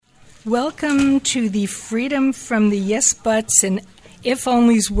Welcome to the Freedom from the Yes Buts and If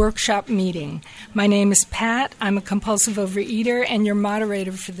Onlys workshop meeting. My name is Pat. I'm a compulsive overeater and your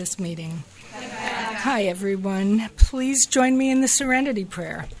moderator for this meeting. Hi, everyone. Please join me in the Serenity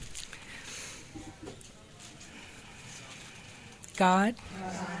Prayer. God,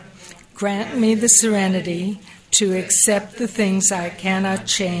 grant me the serenity to accept the things I cannot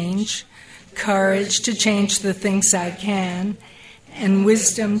change, courage to change the things I can, and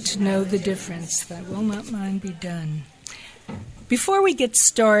wisdom to know the difference. Thy will not mine be done. Before we get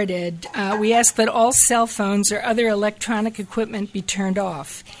started, we ask that all cell phones or other electronic equipment be turned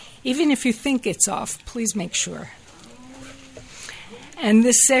off. Even if you think it's off, please make sure. And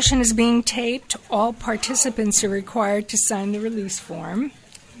this session is being taped. All participants are required to sign the release form.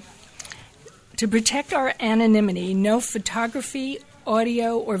 To protect our anonymity, no photography,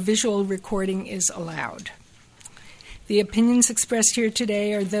 audio, or visual recording is allowed. The opinions expressed here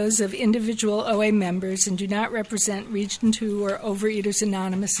today are those of individual OA members and do not represent Region 2 or Overeaters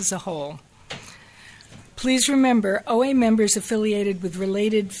Anonymous as a whole. Please remember, OA members affiliated with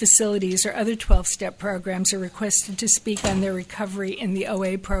related facilities or other 12-step programs are requested to speak on their recovery in the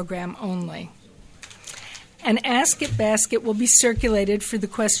OA program only. An Ask It basket will be circulated for the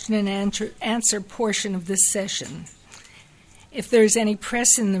question and answer portion of this session. If there is any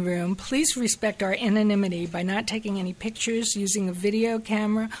press in the room, please respect our anonymity by not taking any pictures, using a video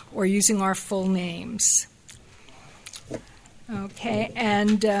camera, or using our full names. Okay,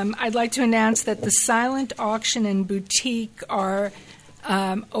 and I'd like to announce that the silent auction and boutique are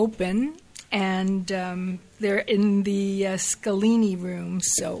open, and they're in the Scalini room.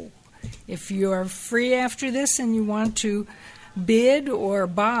 So if you're free after this and you want to bid or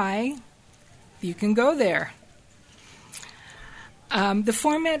buy, you can go there. The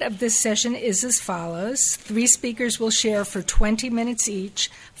format of this session is as follows. 3 speakers will share for 20 minutes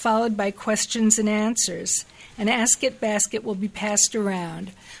each, followed by questions and answers. An Ask It basket will be passed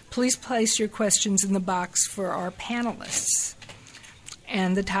around. Please place your questions in the box for our panelists.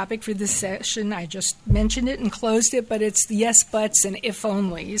 And the topic for this session, I just mentioned it and closed it, but it's the yes buts and if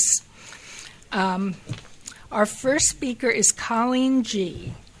onlys. Our first speaker is Colleen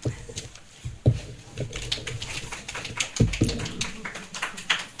G.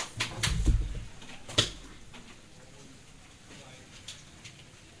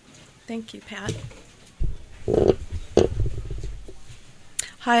 Thank you, Pat.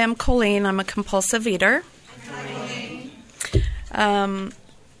 Hi, I'm Colleen. I'm a compulsive eater.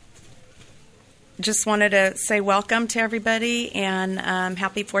 Just wanted to say welcome to everybody and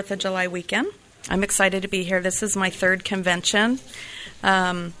happy 4th of July weekend. I'm excited to be here. This is my 3rd convention.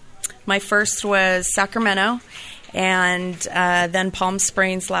 My first was Sacramento and then Palm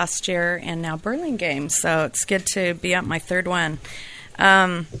Springs last year and now Burlingame. So it's good to be at my 3rd one.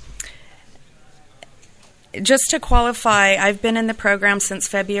 Just to qualify, I've been in the program since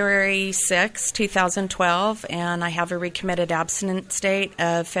February 6, 2012, and I have a recommitted abstinence date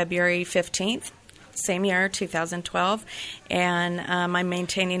of February 15th, same year, 2012, and I'm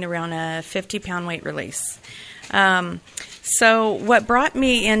maintaining around a 50-pound weight release. So what brought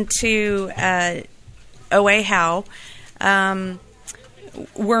me into OA How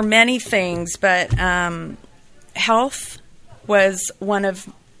were many things, but health was one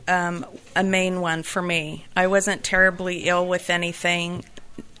of a main one for me. I wasn't terribly ill with anything,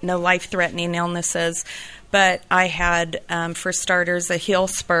 no life-threatening illnesses, but I had, for starters, a heel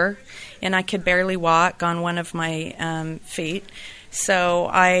spur, and I could barely walk on one of my feet. So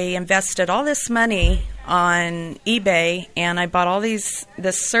I invested all this money on eBay, and I bought this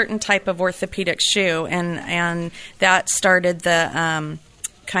certain type of orthopedic shoe, and that started the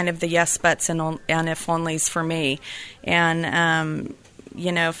kind of the yes buts and if onlys for me. And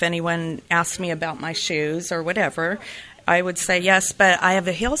if anyone asked me about my shoes or whatever, I would say yes, but I have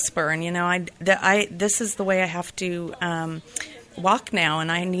a heel spur, and this is the way I have to walk now, and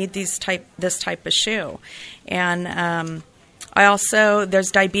I need this type of shoe. And I also,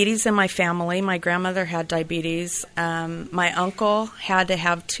 there's diabetes in my family. My grandmother had diabetes. My uncle had to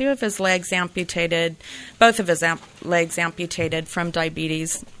have 2 of his legs amputated, both of his legs amputated from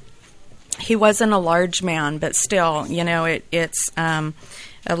diabetes. He wasn't a large man, but still, it's a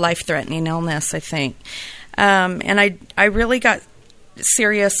life-threatening illness, I think. And I really got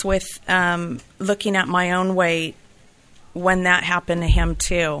serious with looking at my own weight when that happened to him,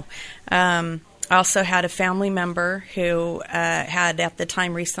 too. I also had a family member who had, at the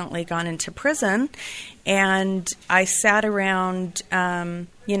time, recently gone into prison, and I sat around,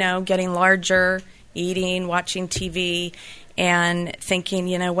 getting larger, eating, watching TV, and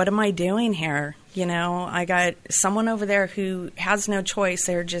thinking, what am I doing here? You know, I got someone over there who has no choice.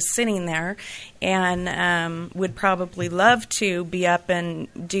 They're just sitting there and would probably love to be up and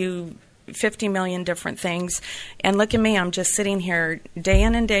do 50 million different things. And look at me, I'm just sitting here day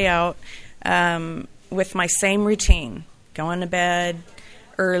in and day out with my same routine, going to bed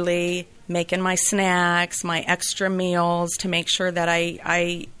early, making my snacks, my extra meals to make sure that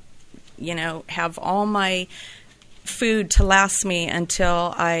I have all my food to last me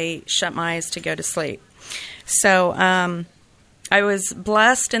until I shut my eyes to go to sleep. So I was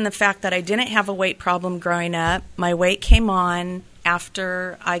blessed in the fact that I didn't have a weight problem growing up. My weight came on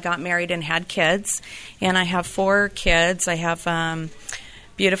after I got married and had kids, and I have 4 kids. I have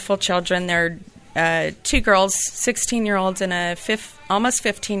beautiful children. They're 2 girls, 16-year-olds, and a almost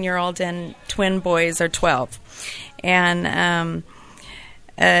 15-year-old, and twin boys are 12. And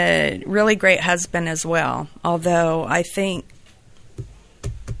a really great husband as well, although I think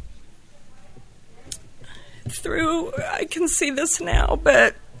I can see this now,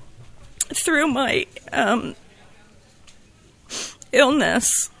 but through my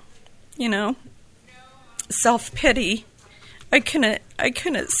illness, self-pity, I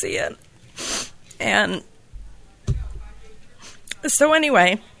couldn't see it. And so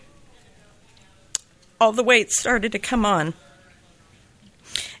anyway, all the weight started to come on.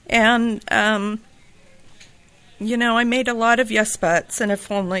 And, I made a lot of yes buts and if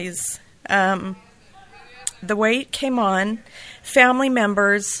onlys. The weight came on. Family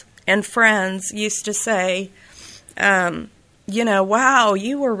members and friends used to say, wow,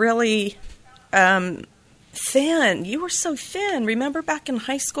 you were really thin. You were so thin. Remember back in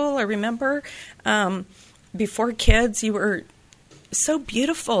high school? I remember before kids, you were so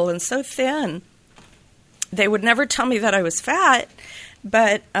beautiful and so thin. They would never tell me that I was fat,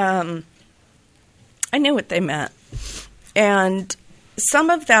 but I knew what they meant. And some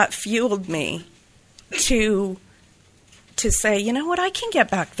of that fueled me to say, you know what, I can get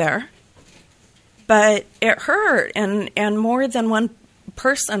back there. But it hurt, and more than one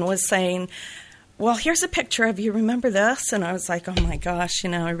person was saying, well, here's a picture of you, remember this? And I was like, oh my gosh,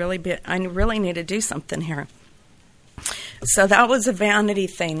 I really need to do something here. So that was a vanity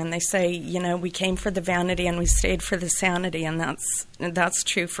thing, and they say, we came for the vanity and we stayed for the sanity, and that's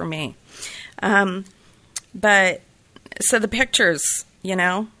true for me. But so the pictures,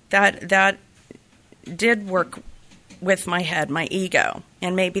 that did work with my head, my ego,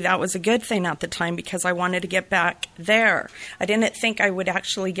 and maybe that was a good thing at the time because I wanted to get back there. I didn't think I would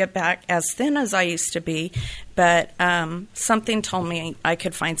actually get back as thin as I used to be, but something told me I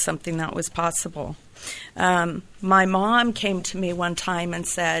could find something that was possible. My mom came to me one time and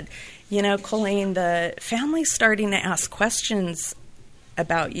said, Colleen, the family's starting to ask questions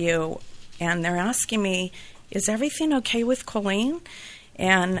about you, and they're asking me, is everything okay with Colleen?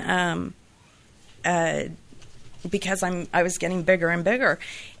 And because I was getting bigger and bigger.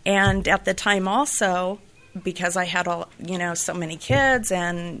 And at the time also, because I had so many kids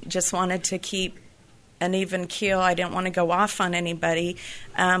and just wanted to keep an even keel, I didn't want to go off on anybody.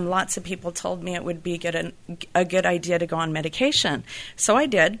 Lots of people told me it would be a good idea to go on medication. So I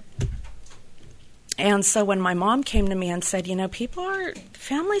did. And so when my mom came to me and said,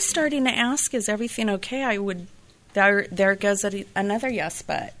 family's starting to ask, is everything okay? There goes another yes,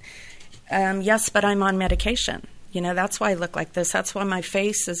 but. Yes, but I'm on medication. That's why I look like this. That's why my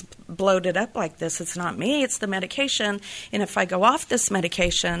face is bloated up like this. It's not me, it's the medication. And if I go off this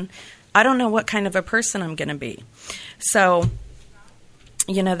medication, I don't know what kind of a person I'm going to be. So,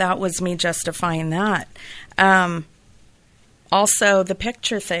 that was me justifying that. Also, the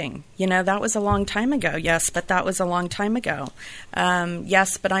picture thing, that was a long time ago. Yes, but that was a long time ago.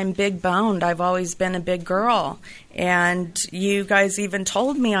 Yes, but I'm big boned. I've always been a big girl. And you guys even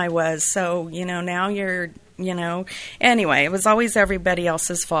told me I was. So, now you're, Anyway, it was always everybody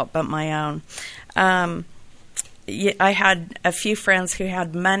else's fault but my own. I had a few friends who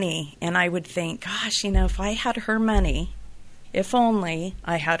had money, and I would think, gosh, if I had her money, if only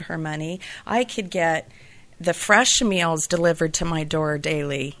I had her money, I could get the fresh meals delivered to my door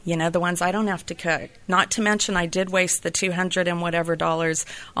daily, the ones I don't have to cook. Not to mention I did waste the $200 and whatever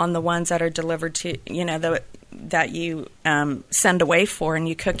on the ones that are delivered to, that you send away for, and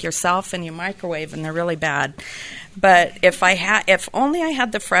you cook yourself and you microwave, and they're really bad. But if only I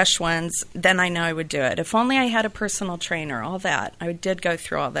had the fresh ones, then I know I would do it. If only I had a personal trainer, all that. I did go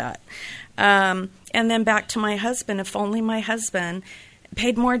through all that. And then back to my husband. If only my husband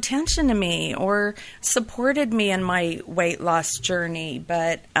paid more attention to me or supported me in my weight loss journey.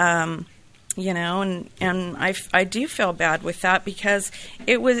 But, and I do feel bad with that because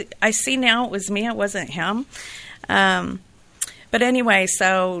I see now it was me, it wasn't him. But anyway,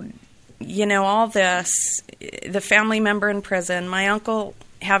 so all this, the family member in prison, my uncle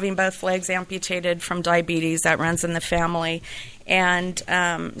having both legs amputated from diabetes that runs in the family. And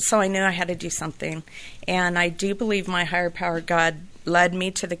so I knew I had to do something. And I do believe my higher power, God, led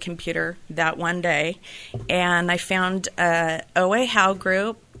me to the computer that one day. And I found a OA Howe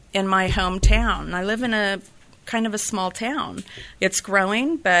group in my hometown. I live in a kind of a small town. It's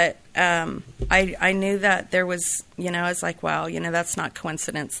growing, but I knew that there was, I was like, wow, that's not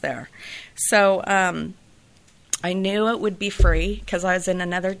coincidence there. So I knew it would be free because I was in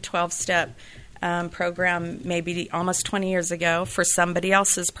another 12-step program maybe almost 20 years ago for somebody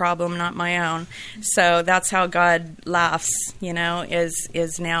else's problem, not my own. So that's how God laughs,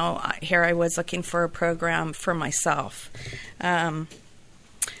 is now here I was looking for a program for myself.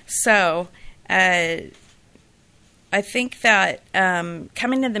 So I think that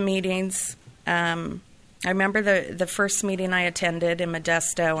coming to the meetings, I remember the first meeting I attended in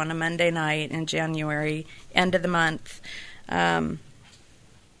Modesto on a Monday night in January, end of the month.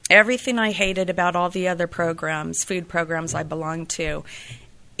 Everything I hated about all the other programs, food programs I belonged to,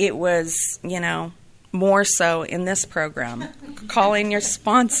 it was, more so in this program. Calling your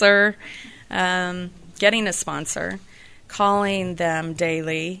sponsor, getting a sponsor, calling them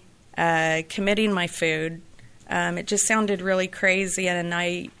daily, committing my food. It just sounded really crazy, and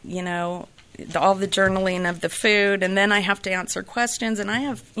I, all the journaling of the food, and then I have to answer questions, and I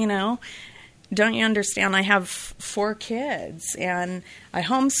have, don't you understand, I have 4 kids, and I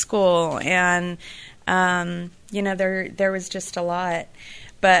homeschool, and, there was just a lot.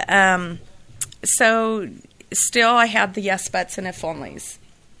 But, so still I had the yes buts and if onlys.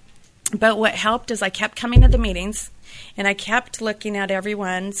 But what helped is I kept coming to the meetings, and I kept looking at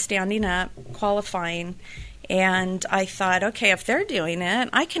everyone standing up, qualifying, and I thought, okay, if they're doing it,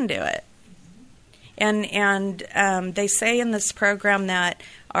 I can do it. And they say in this program that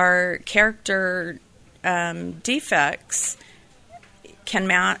our character defects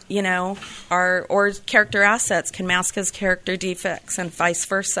can or character assets can mask as character defects and vice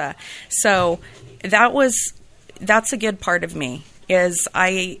versa. So that's a good part of me, is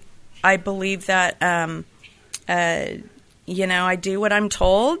I believe that I do what I'm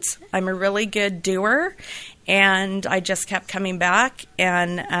told. I'm a really good doer, and I just kept coming back,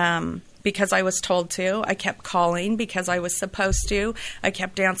 and because I was told to, I kept calling because I was supposed to. I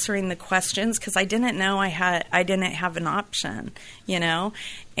kept answering the questions because I didn't know I didn't have an option,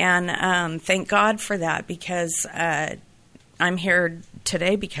 and thank God for that, because I'm here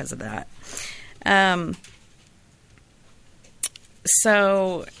today because of that.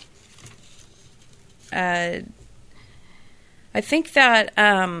 So I think that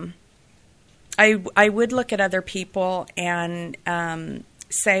I would look at other people and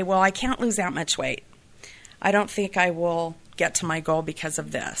say, well, I can't lose that much weight. I don't think I will get to my goal because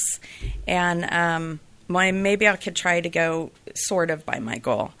of this. And maybe I could try to go sort of by my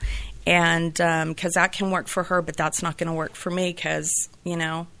goal. And because that can work for her, but that's not going to work for me because,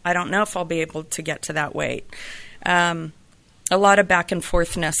 I don't know if I'll be able to get to that weight. A lot of back and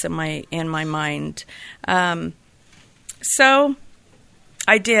forthness in my mind. So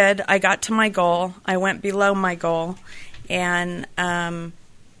I did. I got to my goal. I went below my goal. And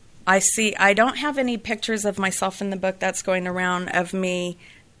I don't have any pictures of myself in the book that's going around of me.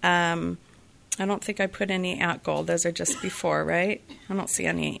 I don't think I put any at goal. Those are just before, right? I don't see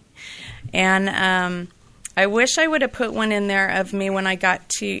any. And I wish I would have put one in there of me when I got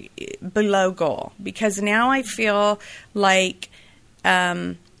to below goal, because now I feel like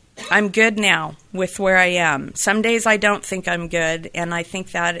I'm good now with where I am. Some days I don't think I'm good, and I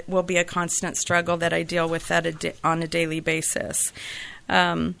think that will be a constant struggle that I deal with on a daily basis.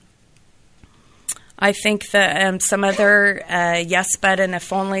 I think that some other yes but and if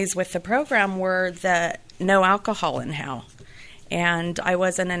onlys with the program were the no alcohol in Howe. And I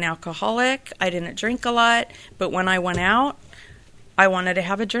wasn't an alcoholic. I didn't drink a lot. But when I went out, I wanted to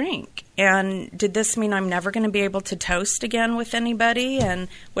have a drink. And did this mean I'm never going to be able to toast again with anybody? And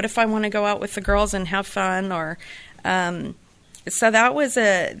what if I want to go out with the girls and have fun? Or so that was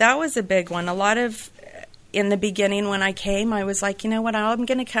a big one. A lot of in the beginning when I came, I was like, you know what, I'm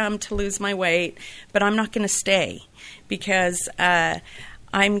going to come to lose my weight, but I'm not going to stay because I'm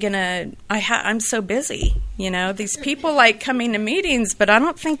so busy. These people like coming to meetings, but I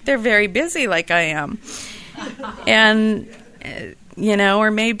don't think they're very busy like I am. And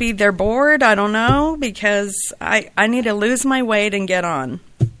or maybe they're bored, I don't know, because I need to lose my weight and get on.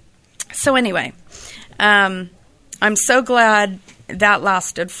 So anyway, I'm so glad that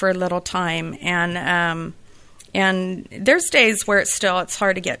lasted for a little time. And there's days where it's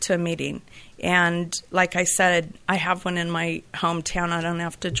hard to get to a meeting. And like I said, I have one in my hometown. I don't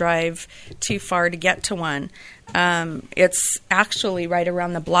have to drive too far to get to one. It's actually right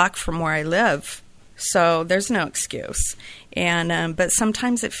around the block from where I live, so there's no excuse. And but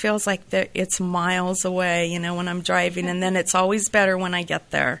sometimes it feels like it's miles away, you know, when I'm driving, and then it's always better when I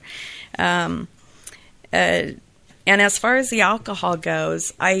get there. And as far as the alcohol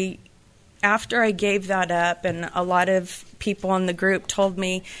goes, after I gave that up, and a lot of people in the group told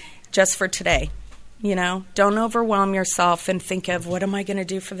me, just for today, you know, don't overwhelm yourself and think of what am I going to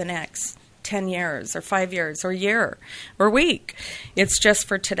do for the next 10 years or 5 years or year or week. It's just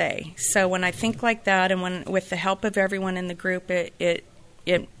for today. So when I think like that, and when with the help of everyone in the group, it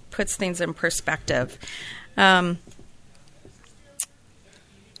puts things in perspective. One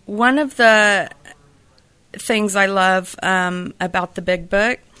of the things I love about the Big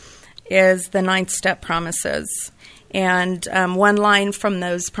Book is the 9-step promises. And one line from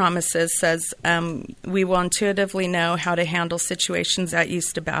those promises says, we will intuitively know how to handle situations that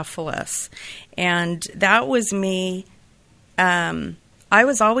used to baffle us. And that was me. I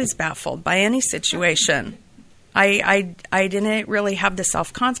was always baffled by any situation. I didn't really have the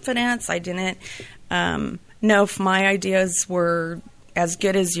self-confidence. I didn't know if my ideas were as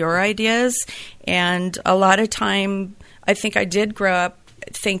good as your ideas. And a lot of time, I think I did grow up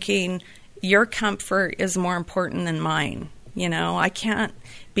thinking your comfort is more important than mine. You know, I can't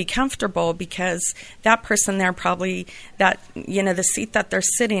be comfortable because that person there probably, that, you know, the seat that they're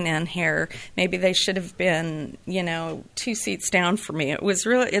sitting in here, maybe they should have been, you know, 2 seats down for me. It's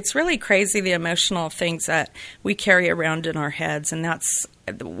really crazy, the emotional things that we carry around in our heads, and that's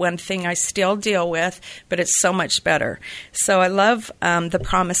one thing I still deal with, but it's so much better. So I love the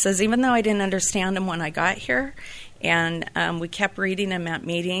promises, even though I didn't understand them when I got here. And we kept reading them at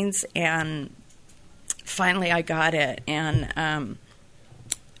meetings, and finally I got it. And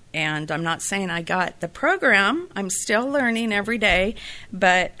I'm not saying I got the program. I'm still learning every day,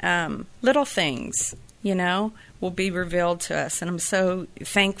 but little things, you know, will be revealed to us, and I'm so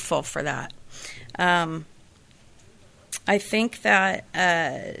thankful for that. I think that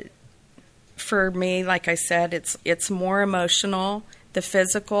for me, like I said, it's more emotional. The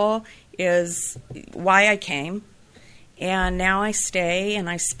physical is why I came. And now I stay and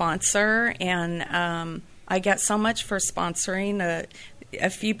I sponsor, and I get so much for sponsoring. A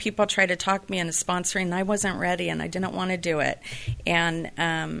few people tried to talk me into sponsoring, and I wasn't ready, and I didn't want to do it.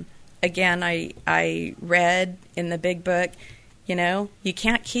 And again, I read in the Big Book, you know, you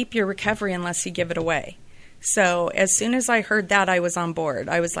can't keep your recovery unless you give it away. So as soon as I heard that, I was on board.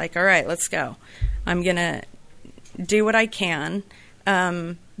 I was like, all right, let's go. I'm going to do what I can.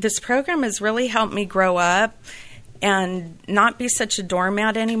 This program has really helped me grow up and not be such a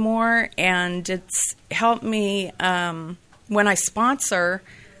doormat anymore. And it's helped me, when I sponsor,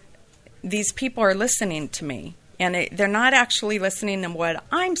 these people are listening to me. And they're not actually listening to what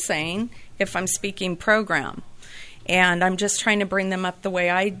I'm saying if I'm speaking program. And I'm just trying to bring them up the way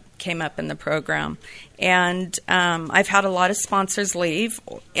I came up in the program. And I've had a lot of sponsors leave,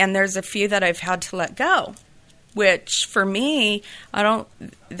 and there's a few that I've had to let go. Which, for me,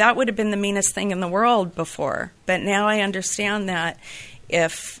 that would have been the meanest thing in the world before. But now I understand that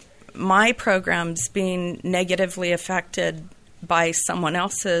if my program's being negatively affected by someone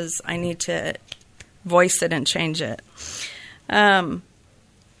else's, I need to voice it and change it.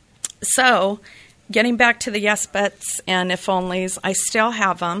 So, getting back to the yes buts and if onlys, I still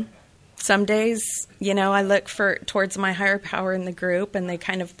have them. Some days, you know, I look towards my higher power in the group, and they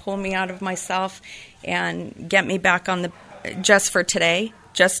kind of pull me out of myself and get me back on the just for today,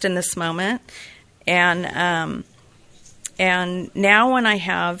 just in this moment. And now when I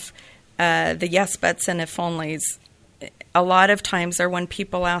have the yes buts and if onlys, a lot of times are when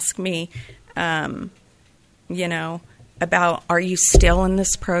people ask me, you know, about, are you still in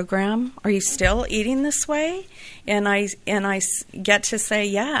this program? Are you still eating this way? And I get to say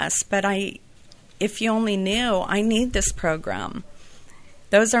yes, but if you only knew, I need this program.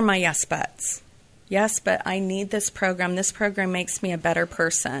 Those are my yes buts. Yes, but I need this program. This program makes me a better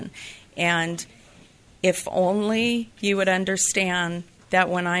person. And if only you would understand that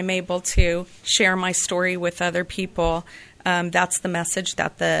when I'm able to share my story with other people, that's the message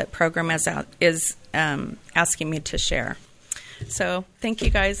that the program is asking me to share. So thank you,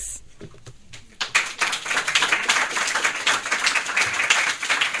 guys.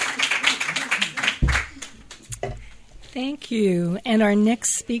 Thank you. And our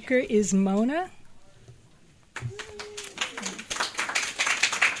next speaker is Mona.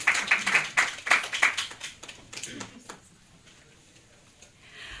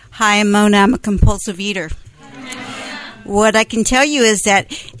 Hi, I'm Mona. I'm a compulsive eater. What I can tell you is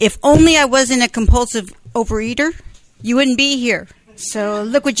that if only I wasn't a compulsive overeater, you wouldn't be here. So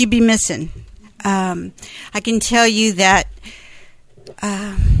look what you'd be missing. I can tell you that,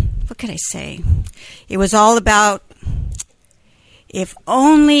 what could I say? It was all about, if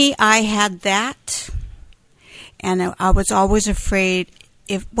only I had that. And I was always afraid,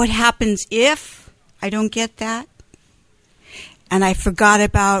 what happens if I don't get that? And I forgot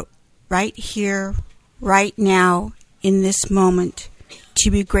about right here, right now, in this moment, to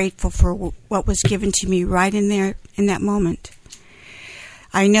be grateful for what was given to me right in there, in that moment.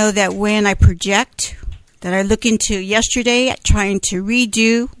 I know that when I project, that I look into yesterday, trying to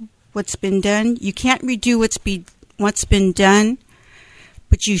redo what's been done. You can't redo what's been done,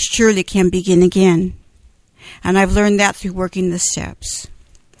 but you surely can begin again. And I've learned that through working the steps.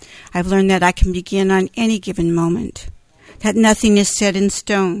 I've learned that I can begin on any given moment, that nothing is set in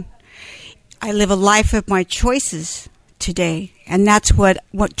stone. I live a life of my choices today, and that's what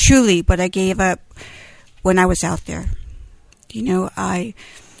truly what I gave up when I was out there. You know, I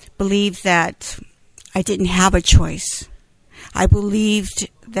believed that I didn't have a choice. I believed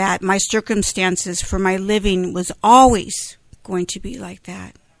that my circumstances for my living was always going to be like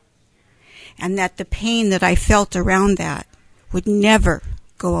that, and that the pain that I felt around that would never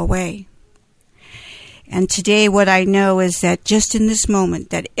go away. And today what I know is that just in this moment,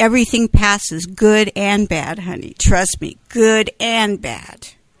 that everything passes, good and bad, honey. Trust me, good and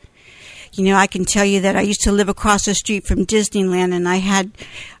bad. You know, I can tell you that I used to live across the street from Disneyland, and I had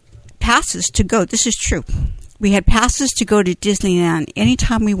passes to go. This is true. We had passes to go to Disneyland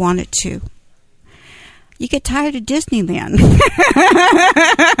anytime we wanted to. You get tired of Disneyland.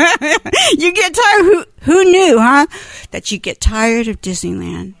 You get tired. Who knew, huh? That you get tired of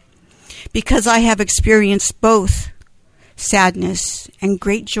Disneyland. Because I have experienced both sadness and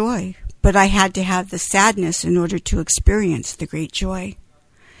great joy. But I had to have the sadness in order to experience the great joy.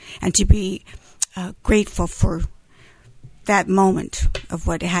 And to be grateful for that moment of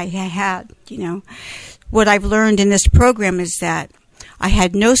what I had, you know. What I've learned in this program is that I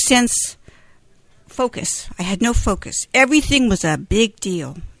had no focus. I had no focus. Everything was a big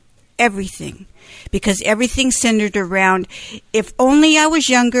deal. Everything. Because everything centered around, if only I was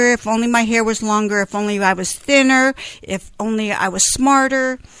younger, if only my hair was longer, if only I was thinner, if only I was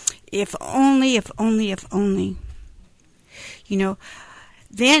smarter, if only. You know,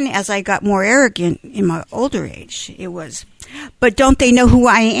 then as I got more arrogant in my older age, it was, but don't they know who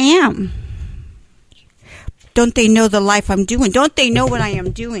I am? Don't they know the life I'm doing? Don't they know what I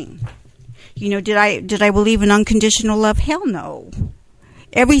am doing? You know, did I believe in unconditional love? Hell no.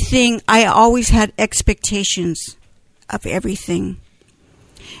 Everything, I always had expectations of everything.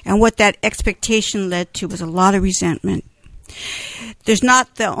 And what that expectation led to was a lot of resentment. There's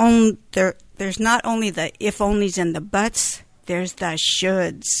not only the if-onlys and the buts, there's the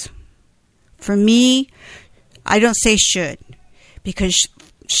shoulds. For me, I don't say should, because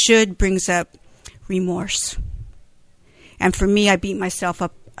should brings up remorse. And for me, I beat myself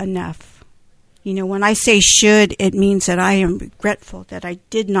up enough. You know, when I say should, it means that I am regretful that I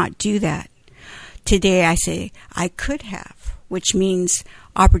did not do that. Today I say I could have, which means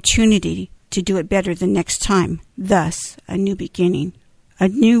opportunity to do it better the next time. Thus, a new beginning, a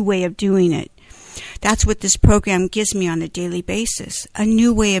new way of doing it. That's what this program gives me on a daily basis, a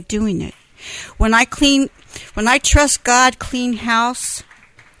new way of doing it. When I trust God, clean house,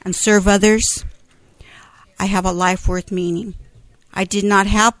 and serve others, I have a life worth meaning. I did not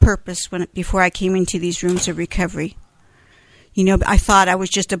have purpose before I came into these rooms of recovery. You know, I thought I was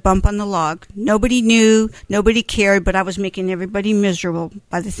just a bump on the log. Nobody knew, nobody cared, but I was making everybody miserable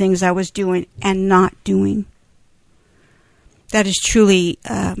by the things I was doing and not doing. That is truly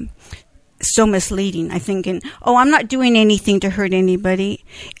so misleading. I'm thinking, oh, I'm not doing anything to hurt anybody.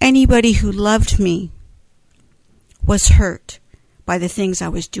 Anybody who loved me was hurt by the things I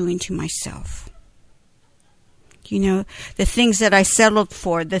was doing to myself. You know, the things that I settled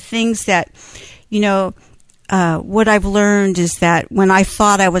for, the things that, you know, what I've learned is that when I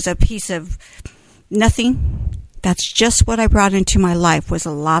thought I was a piece of nothing, that's just what I brought into my life, was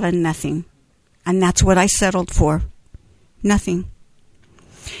a lot of nothing. And that's what I settled for. Nothing.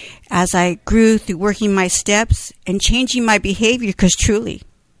 As I grew through working my steps and changing my behavior, because truly,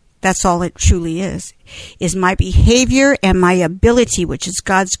 that's all it truly is my behavior and my ability, which is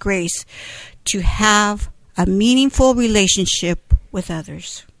God's grace, to have a meaningful relationship with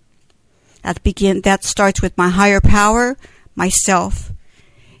others. That starts with my higher power, myself,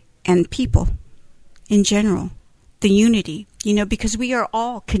 and people in general. The unity, you know, because we are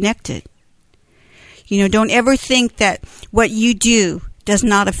all connected. You know, don't ever think that what you do does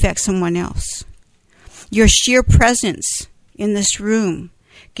not affect someone else. Your sheer presence in this room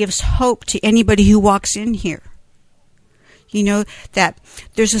gives hope to anybody who walks in here. You know that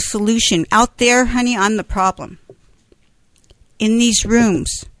there's a solution. Out there, honey, I'm the problem. In these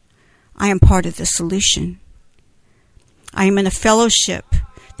rooms, I am part of the solution. I am in a fellowship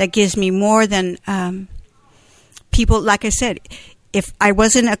that gives me more than people. Like I said, if I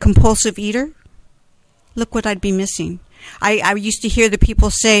wasn't a compulsive eater, look what I'd be missing. I used to hear the people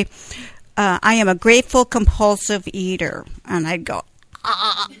say, I am a grateful compulsive eater. And I'd go,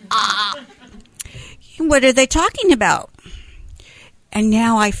 What are they talking about? And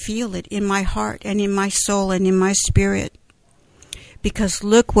now I feel it in my heart and in my soul and in my spirit. Because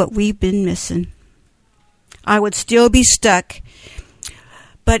look what we've been missing. I would still be stuck.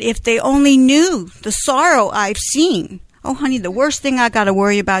 But if they only knew the sorrow I've seen. Oh, honey, the worst thing I got to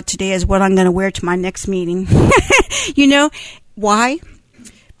worry about today is what I'm going to wear to my next meeting. You know, why?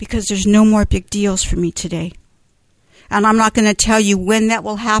 Because there's no more big deals for me today. And I'm not going to tell you when that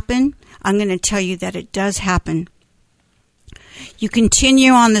will happen. I'm going to tell you that it does happen. You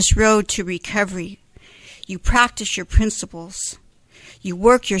continue on this road to recovery. You practice your principles. You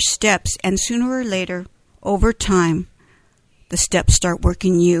work your steps. And sooner or later, over time, the steps start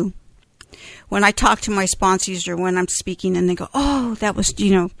working you. When I talk to my sponsors or when I'm speaking and they go, oh, that was,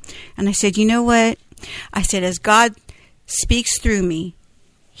 you know. And I said, you know what? I said, as God speaks through me,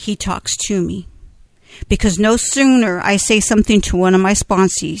 He talks to me. Because no sooner I say something to one of my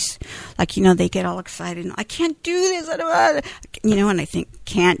sponsees, like, you know, they get all excited. I can't do this. You know, and I think,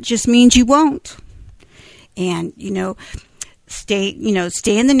 can't just means you won't. And, you know, stay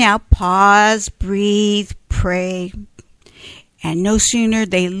in the now, pause, breathe, pray. And no sooner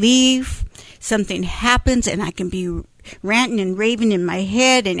they leave, something happens, and I can be ranting and raving in my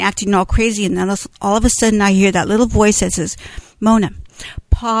head and acting all crazy. And then all of a sudden I hear that little voice that says, Mona,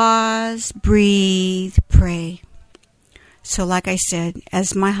 pause, breathe, pray. So like I said,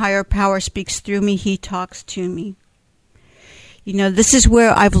 as my higher power speaks through me, He talks to me. You know, this is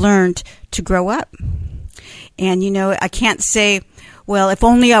where I've learned to grow up. And, you know, I can't say, well, if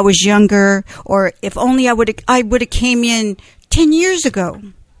only I was younger, or if only I would have came in 10 years ago.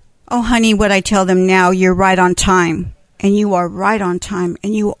 Oh, honey, what I tell them now, you're right on time. And you are right on time.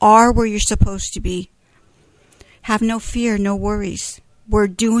 And you are where you're supposed to be. Have no fear, no worries. We're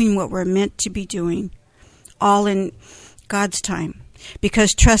doing what we're meant to be doing, all in God's time.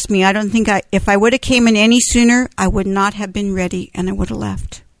 Because trust me, I don't think if I would have came in any sooner, I would not have been ready and I would have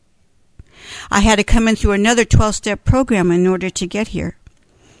left. I had to come in through another 12-step program in order to get here.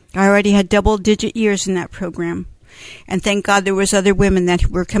 I already had double-digit years in that program. And thank God there was other women that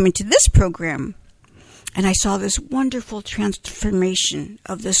were coming to this program. And I saw this wonderful transformation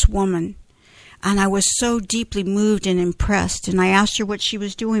of this woman. And I was so deeply moved and impressed. And I asked her what she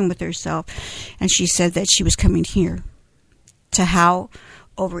was doing with herself. And she said that she was coming here to HOW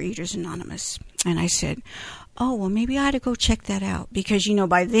Overeaters Anonymous. And I said, oh, well, maybe I ought to go check that out. Because, you know,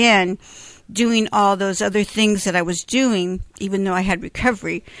 by then, doing all those other things that I was doing, even though I had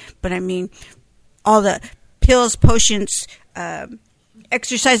recovery, but I mean, all the pills, potions,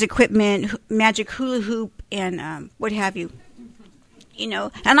 exercise equipment, magic hula hoop, and what have you. You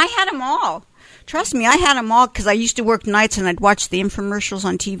know, and I had them all. Trust me, I had them all because I used to work nights and I'd watch the infomercials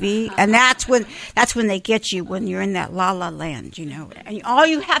on TV, and that's when they get you, when you're in that la-la land, you know. And all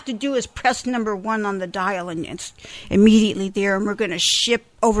you have to do is press number 1 on the dial, and it's immediately there, and we're going to ship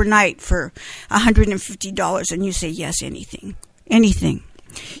overnight for $150, and you say, yes, anything.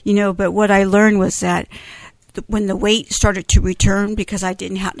 You know, but what I learned was that when the weight started to return, because I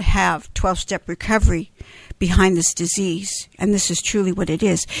didn't have to have 12-step recovery behind this disease, and this is truly what it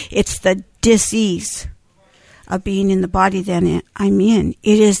is. It's the disease of being in the body that I'm in.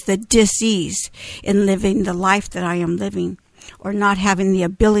 It is the disease in living the life that I am living, or not having the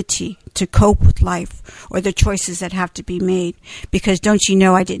ability to cope with life, or the choices that have to be made. Because don't you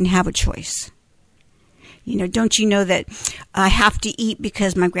know I didn't have a choice? You know, don't you know that I have to eat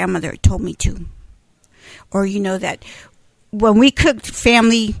because my grandmother told me to? Or you know that when we cooked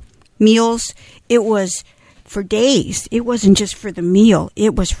family meals, it was for days. It wasn't just for the meal.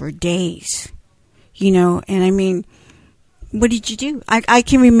 It was for days. You know, and I mean, what did you do? I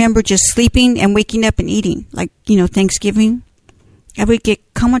can remember just sleeping and waking up and eating. Like, you know, Thanksgiving, I would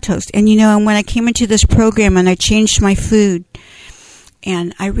get comatose. And, you know, and when I came into this program and I changed my food,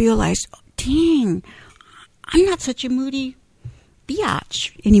 and I realized, oh, dang, I'm not such a moody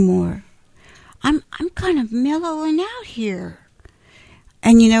biatch anymore. I'm kind of mellowing out here.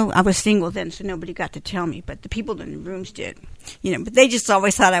 And, you know, I was single then, so nobody got to tell me, but the people in the rooms did. You know, but they just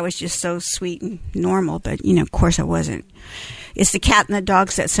always thought I was just so sweet and normal, but, you know, of course I wasn't. It's the cat and the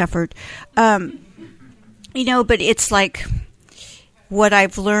dogs that suffered. But it's like what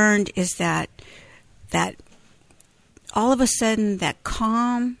I've learned is that all of a sudden that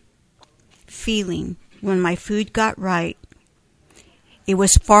calm feeling when my food got right, it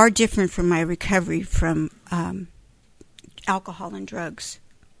was far different from my recovery from alcohol and drugs.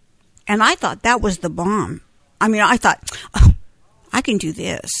 And I thought that was the bomb. I mean, I thought, oh, I can do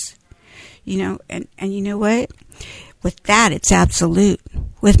this, and you know what? With that, it's absolute.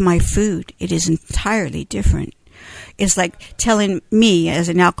 With my food, it is entirely different. It's like telling me as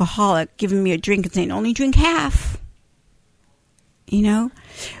an alcoholic, giving me a drink and saying, only drink half,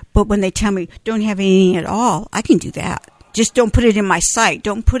 But when they tell me, don't have anything at all, I can do that. Just don't put it in my sight.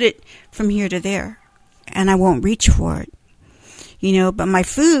 Don't put it from here to there. And I won't reach for it. But my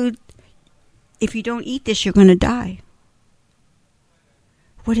food, if you don't eat this, you're going to die.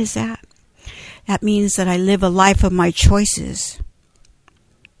 What is that? That means that I live a life of my choices.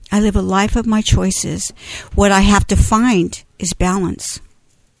 I live a life of my choices. What I have to find is balance.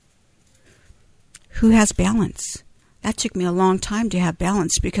 Who has balance? That took me a long time to have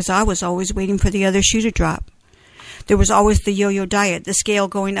balance because I was always waiting for the other shoe to drop. There was always the yo-yo diet, the scale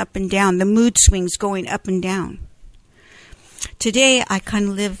going up and down, the mood swings going up and down. Today, I kind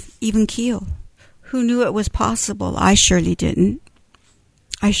of live even keel. Who knew it was possible? I surely didn't.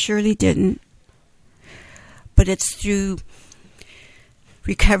 But it's through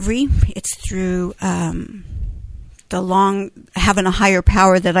recovery. It's through having a higher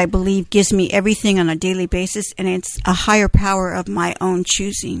power that I believe gives me everything on a daily basis, and it's a higher power of my own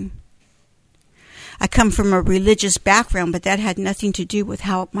choosing. I come from a religious background, but that had nothing to do with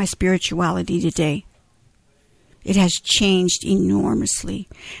how my spirituality today. It has changed enormously,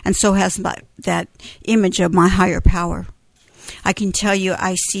 and so has that image of my higher power. I can tell you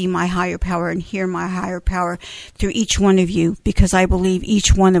I see my higher power and hear my higher power through each one of you because I believe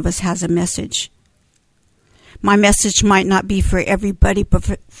each one of us has a message. My message might not be for everybody,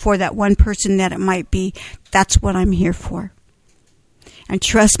 but for that one person that it might be, that's what I'm here for. And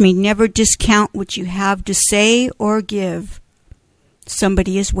trust me, never discount what you have to say or give.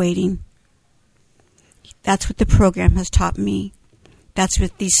 Somebody is waiting. That's what the program has taught me. That's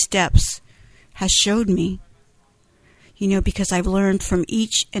what these steps has showed me. Because I've learned from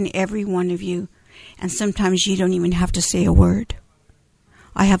each and every one of you. And sometimes you don't even have to say a word.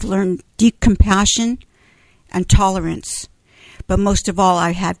 I have learned deep compassion and tolerance. But most of all,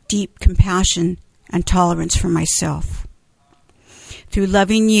 I have deep compassion and tolerance for myself. Through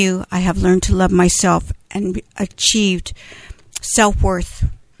loving you, I have learned to love myself and achieved self-worth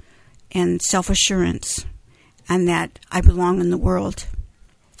and self-assurance, and that I belong in the world,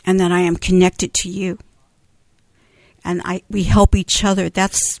 and that I am connected to you. And we help each other.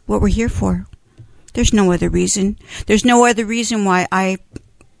 That's what we're here for. There's no other reason. There's no other reason why I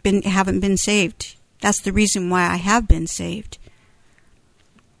haven't been saved. That's the reason why I have been saved.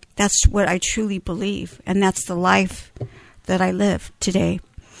 That's what I truly believe, and that's the life that I live today.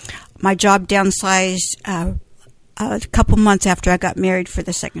 My job downsized a couple months after I got married for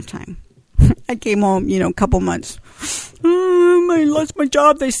the second time. I came home, a couple months. I lost my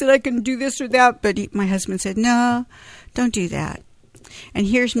job. They said I couldn't do this or that. But my husband said, no, don't do that. And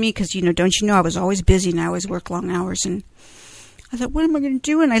here's me because, don't you know, I was always busy and I always work long hours. And I thought, what am I going to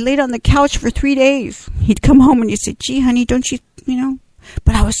do? And I laid on the couch for 3 days. He'd come home and he'd say, gee, honey, don't you,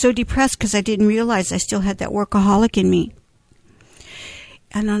 But I was so depressed because I didn't realize I still had that workaholic in me.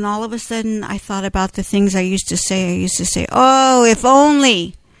 And then all of a sudden, I thought about the things I used to say. I used to say, oh, if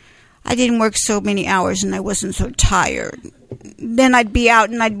only I didn't work so many hours and I wasn't so tired. Then I'd be out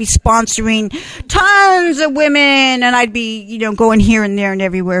and I'd be sponsoring tons of women, and I'd be, going here and there and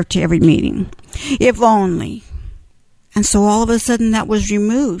everywhere to every meeting. If only. And so all of a sudden that was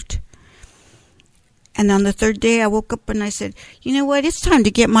removed. And on the third day I woke up and I said, you know what, it's time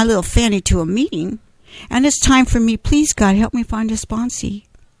to get my little Fanny to a meeting. And it's time for me, please God, help me find a sponsee.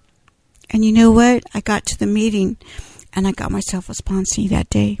 And you know what? I got to the meeting and I got myself a sponsee that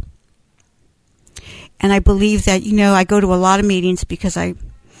day. And I believe that, I go to a lot of meetings because I'm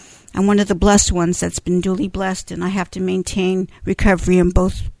one of the blessed ones that's been duly blessed, and I have to maintain recovery in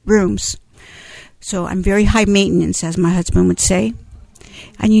both rooms. So I'm very high maintenance, as my husband would say.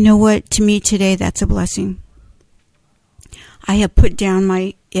 And you know what? To me today, that's a blessing. I have put down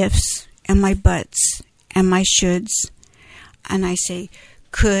my ifs and my buts and my shoulds. And I say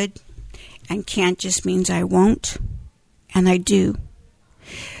could and can't just means I won't. And I do.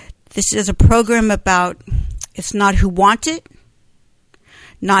 This is a program about, it's not who want it,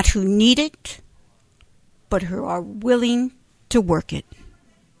 not who need it, but who are willing to work it.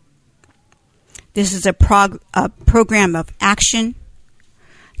 This is a program of action,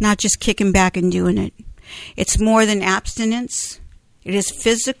 not just kicking back and doing it, It's more than abstinence. It is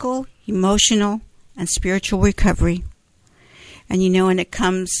physical, emotional, and spiritual recovery. And and it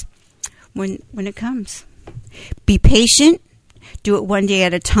comes when it comes. Be patient. Do it one day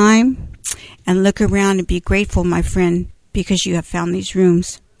at a time. And look around and be grateful, my friend, because you have found these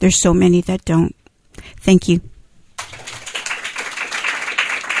rooms. There's so many that don't. Thank you.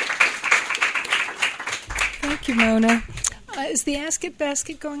 Thank you, Mona. Is the Ask It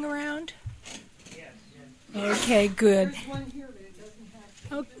basket going around? Yes. Okay, good. There's one here, but it doesn't have...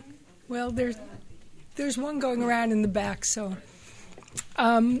 Oh, well, there's one going around in the back, so...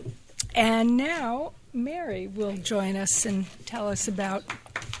 and now Mary will join us and tell us about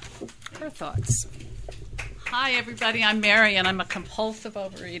her thoughts. Hi, everybody. I'm Mary, and I'm a compulsive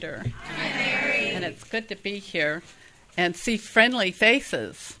overeater. Hi, Mary. And it's good to be here and see friendly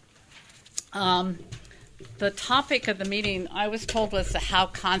faces. The topic of the meeting, I was told, was the how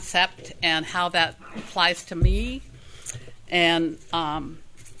concept and how that applies to me. And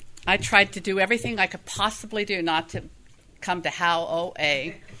I tried to do everything I could possibly do not to come to how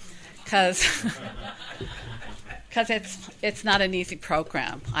OA, because it's not an easy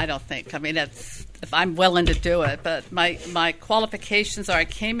program, I don't think. I mean, if I'm willing to do it, but my qualifications are I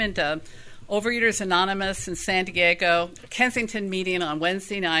came into Overeaters Anonymous in San Diego, Kensington meeting on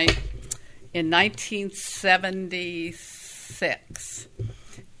Wednesday night in 1976.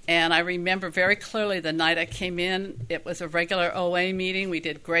 And I remember very clearly the night I came in, it was a regular OA meeting. We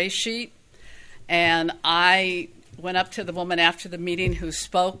did gray sheet. And I went up to the woman after the meeting who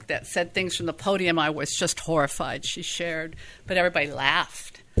spoke that said things from the podium. I was just horrified. She shared, but everybody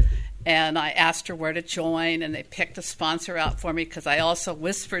laughed. And I asked her where to join, and they picked a sponsor out for me because I also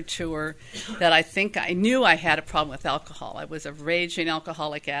whispered to her that I knew I had a problem with alcohol. I was a raging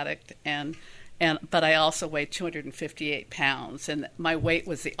alcoholic addict, but I also weighed 258 pounds, and my weight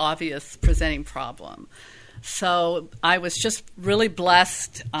was the obvious presenting problem. So I was just really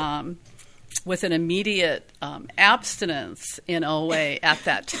blessed with an immediate abstinence in OA at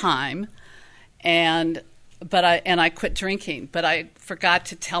that time, and I quit drinking, but I forgot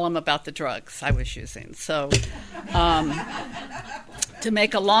to tell him about the drugs I was using. So to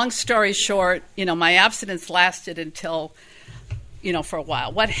make a long story short, my abstinence lasted until, for a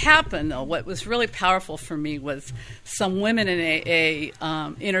while. What happened, though, what was really powerful for me was some women in AA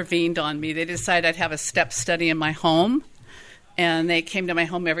intervened on me. They decided I'd have a step study in my home, and they came to my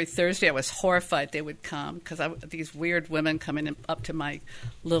home every Thursday. I was horrified they would come because these weird women coming up to my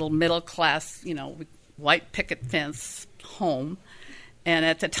little middle class, white picket fence home. And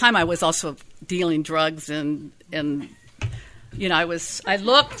at the time I was also dealing drugs and I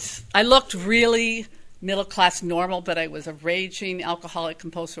looked really middle class normal, but I was a raging alcoholic,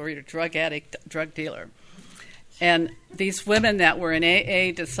 compulsive overeater, drug addict, drug dealer. And these women that were in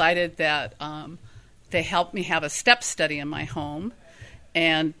AA decided that they helped me have a step study in my home,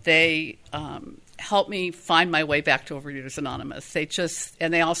 and they helped me find my way back to Overeaters Anonymous. They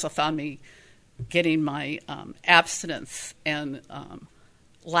also found me getting my abstinence and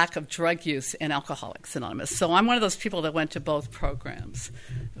lack of drug use in Alcoholics Anonymous. So I'm one of those people that went to both programs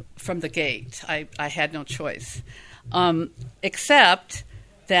from the gate. I had no choice. Except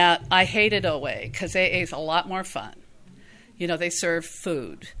that I hated OA because AA is a lot more fun. They serve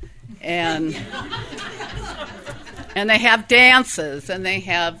food. And they have dances, and they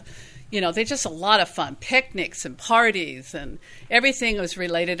have... they're just a lot of fun, picnics and parties, and everything was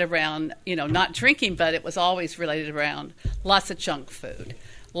related around, not drinking, but it was always related around lots of junk food,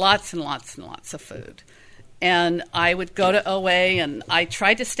 lots and lots and lots of food. And I would go to OA, and I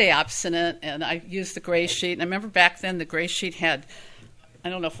tried to stay abstinent, and I used the gray sheet. And I remember back then the gray sheet had, I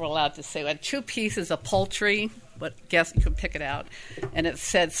don't know if we're allowed to say, it had 2 pieces of poultry, but guess you can pick it out. And it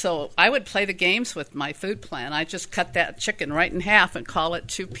said, so I would play the games with my food plan. I just cut that chicken right in half and call it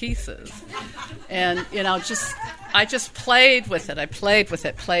 2 pieces. And, I just played with it. I played with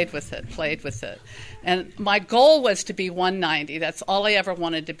it. And my goal was to be 190. That's all I ever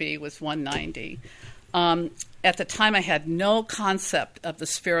wanted to be, was 190. At the time, I had no concept of the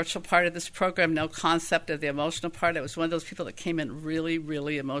spiritual part of this program, no concept of the emotional part. I was one of those people that came in really,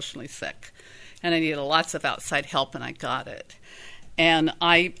 really emotionally sick. And I needed lots of outside help, and I got it. And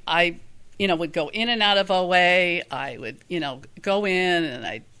I would go in and out of OA. I would, go in,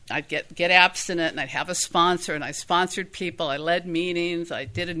 and I'd get abstinent, and I'd have a sponsor, and I sponsored people. I led meetings. I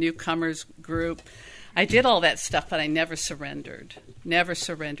did a newcomers group. I did all that stuff, but I never surrendered. Never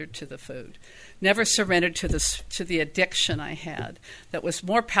surrendered to the food. Never surrendered to the addiction I had that was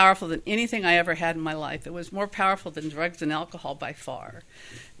more powerful than anything I ever had in my life. It was more powerful than drugs and alcohol by far,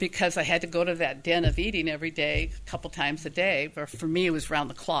 because I had to go to that den of eating every day, a couple times a day. Or for me, it was round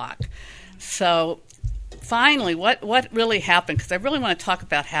the clock. So finally, what really happened, because I really want to talk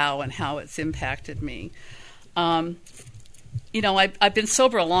about how it's impacted me. I've been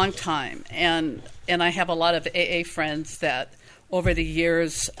sober a long time, and I have a lot of AA friends that over the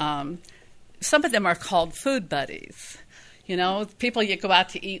years, some of them are called food buddies. People you go out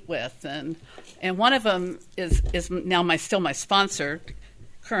to eat with, and one of them is now still my sponsor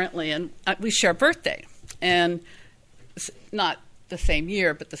currently, and we share birthday, and not the same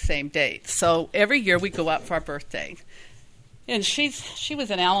year but the same date. So every year we go out for our birthday, and she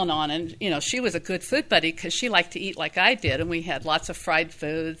was in Al-Anon, and she was a good food buddy because she liked to eat like I did, and we had lots of fried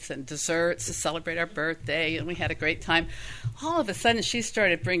foods and desserts to celebrate our birthday, and we had a great time. All of a sudden, she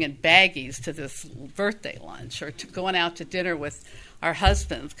started bringing baggies to this birthday lunch or to going out to dinner with our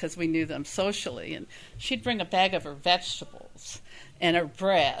husbands because we knew them socially, and she'd bring a bag of her vegetables and her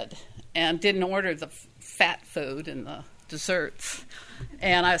bread and didn't order the fat food and the desserts.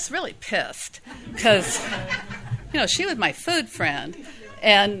 And I was really pissed because she was my food friend,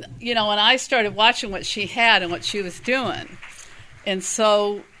 and and I started watching what she had and what she was doing. And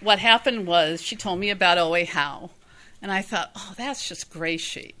so what happened was she told me about OA How, and I thought, oh, that's just gray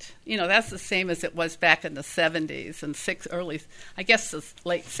sheet. That's the same as it was back in the 70s and I guess the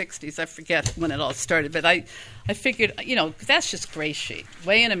late 60s. I forget when it all started, but I figured, that's just gray sheet.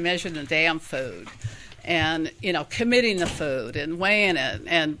 Weighing and measuring the damn food, and committing the food and weighing it,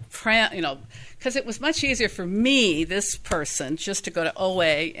 and because it was much easier for me, this person, just to go to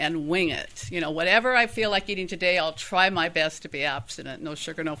OA and wing it. Whatever I feel like eating today, I'll try my best to be abstinent. No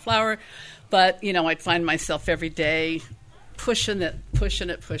sugar, no flour. But, I'd find myself every day pushing it.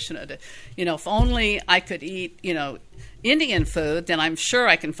 If only I could eat, Indian food, then I'm sure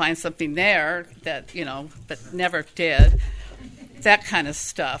I can find something there that, but never did. That kind of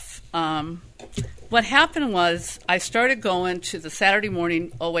stuff. What happened was I started going to the Saturday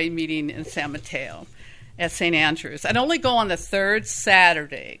morning OA meeting in San Mateo at St. Andrews. I'd only go on the third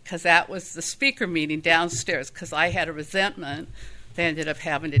Saturday because that was the speaker meeting downstairs, because I had a resentment they ended up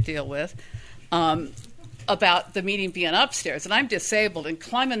having to deal with about the meeting being upstairs. And I'm disabled, and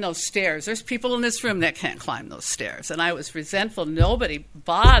climbing those stairs, there's people in this room that can't climb those stairs. And I was resentful. Nobody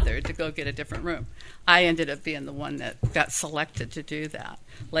bothered to go get a different room. I ended up being the one that got selected to do that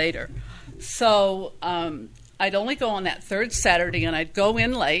later. So I'd only go on that third Saturday, and I'd go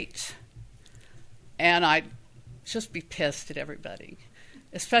in late, and I'd just be pissed at everybody,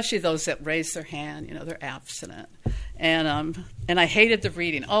 especially those that raise their hand. They're abstinent. And I hated the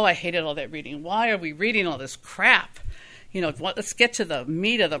reading. Oh, I hated all that reading. Why are we reading all this crap? Let's get to the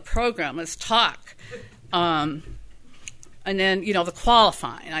meat of the program. Let's talk. And then, the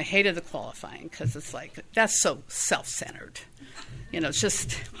qualifying. I hated the qualifying because it's like, that's so self-centered. It's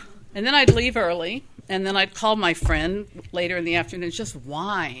just... And then I'd leave early, and then I'd call my friend later in the afternoon and just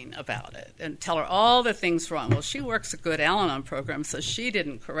whine about it and tell her all the things wrong. Well, she works a good Al-Anon program, so she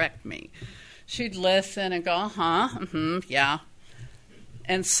didn't correct me. She'd listen and go, yeah.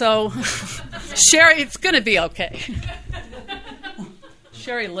 And so, Sherry, it's going to be okay.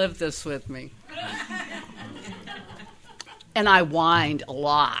 Sherry lived this with me. And I whined a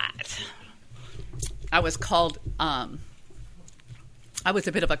lot. I was called... I was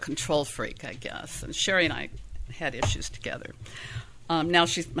a bit of a control freak, I guess, and Sherry and I had issues together. Now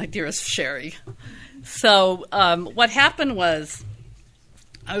she's my dearest Sherry. So what happened was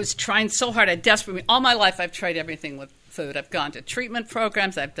I was trying so hard. All my life I've tried everything with food. I've gone to treatment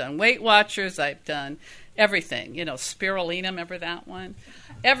programs. I've done Weight Watchers. I've done everything. Spirulina, remember that one?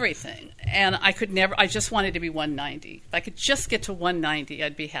 Everything. And I just wanted to be 190. If I could just get to 190,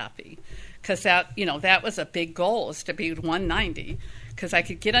 I'd be happy. Because that was a big goal, is to be 190. Because I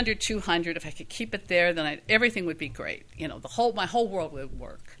could get under 200. If I could keep it there, then everything would be great. My whole world would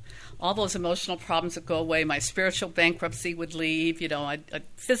work. All those emotional problems would go away. My spiritual bankruptcy would leave. A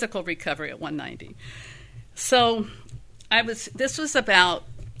physical recovery at 190. So this was about,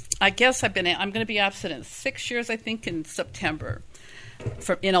 I guess I'm going to be abstinent 6 years, I think, in September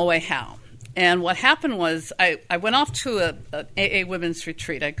in OA How. And what happened was I went off to an AA women's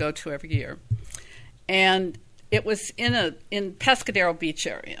retreat I go to every year. And it was in Pescadero Beach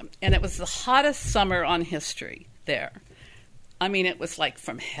area. And it was the hottest summer on history there. I mean, it was like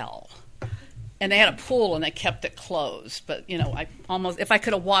from hell. And they had a pool and they kept it closed. But, if I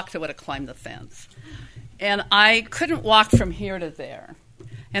could have walked, I would have climbed the fence. And I couldn't walk from here to there.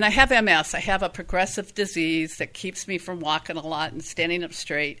 And I have MS. I have a progressive disease that keeps me from walking a lot and standing up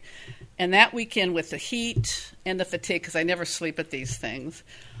straight. And that weekend, with the heat and the fatigue, because I never sleep at these things,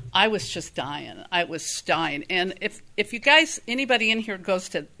 I was just dying. I was dying. And if you guys, anybody in here goes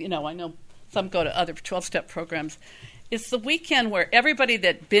to, I know some go to other 12-step programs, it's the weekend where everybody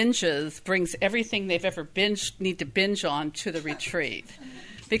that binges brings everything they've ever need to binge on to the retreat.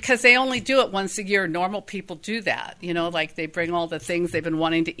 Because they only do it once a year. Normal people do that. Like they bring all the things they've been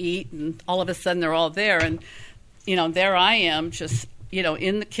wanting to eat, and all of a sudden they're all there. And, there I am just,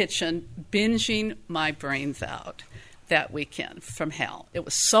 in the kitchen binging my brains out that weekend from hell. It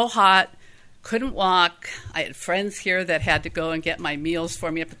was so hot, couldn't walk. I had friends here that had to go and get my meals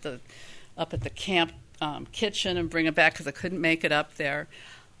for me up at the camp kitchen and bring them back because I couldn't make it up there.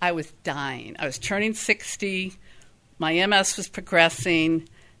 I was dying. I was turning 60. My MS was progressing.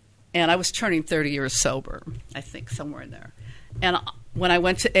 And I was turning 30 years sober, I think, somewhere in there. And when I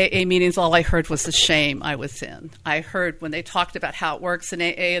went to AA meetings, all I heard was the shame I was in. I heard when they talked about how it works in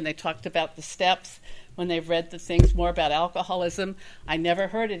AA and they talked about the steps, when they read the things more about alcoholism, I never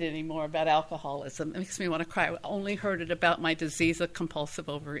heard it anymore about alcoholism. It makes me want to cry. I only heard it about my disease of compulsive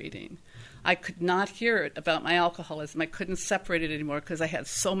overeating. I could not hear it about my alcoholism. I couldn't separate it anymore because I had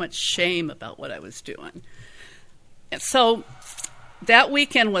so much shame about what I was doing. And so that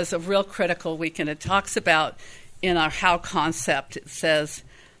weekend was a real critical weekend. It talks about in our How concept, it says,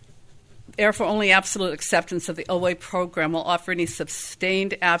 therefore, only absolute acceptance of the OA program will offer any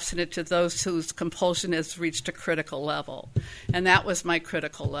sustained abstinence to those whose compulsion has reached a critical level. And that was my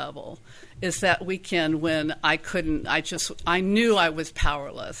critical level, is that weekend when I knew I was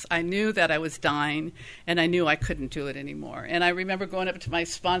powerless. I knew that I was dying, and I knew I couldn't do it anymore. And I remember going up to my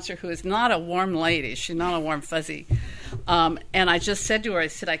sponsor, who is not a warm lady. She's not a warm fuzzy. And I just said to her, I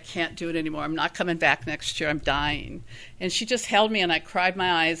said, I can't do it anymore. I'm not coming back next year. I'm dying. And she just held me, and I cried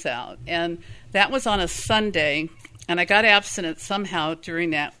my eyes out. And that was on a Sunday, and I got abstinent somehow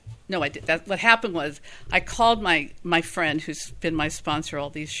during that. No, I did. What happened was I called my friend, who's been my sponsor all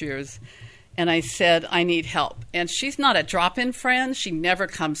these years, and I said, I need help. And she's not a drop-in friend. She never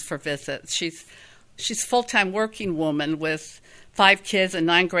comes for visits. She's a full-time working woman with 5 kids and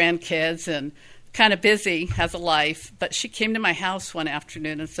 9 grandkids and kind of busy, has a life. But she came to my house one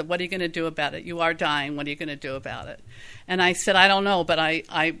afternoon and said, what are you going to do about it? You are dying. What are you going to do about it? And I said, I don't know, but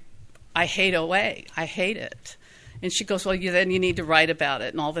I hate OA. I hate it. And she goes, well, then you need to write about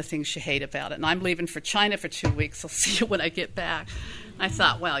it and all the things you hate about it. And I'm leaving for China for 2 weeks. I'll see you when I get back. I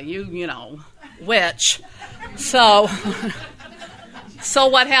thought, well, you know, which. So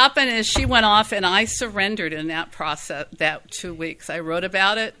what happened is she went off, and I surrendered in that process, that 2 weeks. I wrote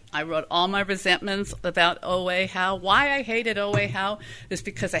about it. I wrote all my resentments about OA How. Why I hated OA How is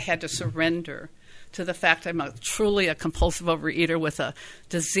because I had to surrender to the fact I'm truly a compulsive overeater with a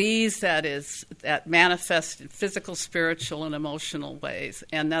disease that manifests in physical, spiritual, and emotional ways,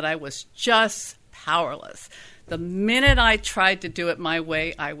 and that I was just powerless. The minute I tried to do it my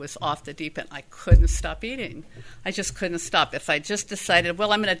way, I was off the deep end. I couldn't stop eating. I just couldn't stop. If I just decided,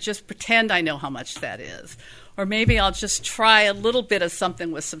 well, I'm going to just pretend I know how much that is, or maybe I'll just try a little bit of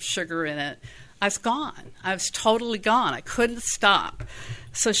something with some sugar in it, I was gone. I was totally gone. I couldn't stop.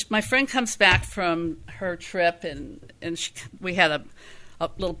 So my friend comes back from her trip, and we had a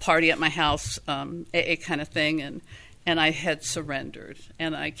little party at my house, AA kind of thing, and I had surrendered.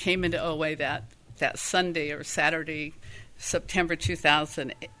 And I came into OA that Sunday or Saturday, September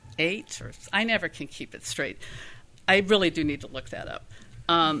 2008. Or I never can keep it straight. I really do need to look that up.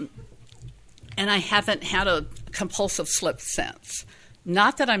 And I haven't had a compulsive slip since.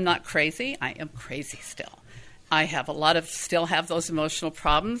 Not that I'm not crazy. I am crazy still. I still have those emotional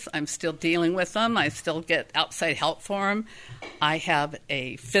problems. I'm still dealing with them. I still get outside help for them. I have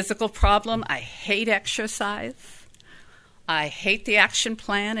a physical problem. I hate exercise. I hate the action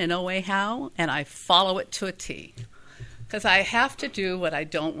plan in OA How, and I follow it to a T. Because I have to do what I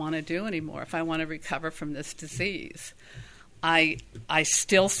don't want to do anymore if I want to recover from this disease. I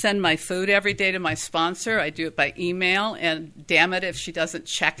still send my food every day to my sponsor. I do it by email, and damn it if she doesn't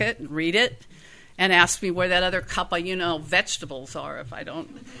check it and read it and ask me where that other cup of, vegetables are if I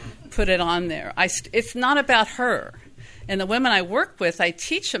don't put it on there. It's not about her. And the women I work with, I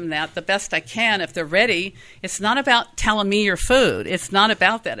teach them that the best I can if they're ready. It's not about telling me your food. It's not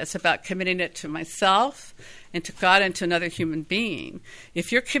about that. It's about committing it to myself and to God and to another human being.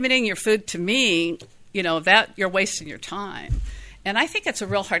 If you're committing your food to me, that you're wasting your time. And I think it's a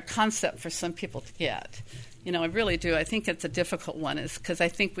real hard concept for some people to get. I really do. I think it's a difficult one, is because I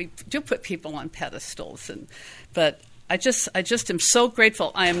think we do put people on pedestals. But I just am so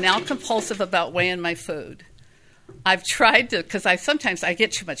grateful. I am now compulsive about weighing my food. I've tried to, because sometimes I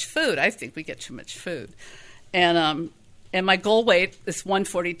get too much food. I think we get too much food. And my goal weight is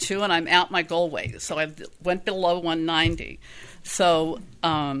 142, and I'm out my goal weight. So I went below 190. So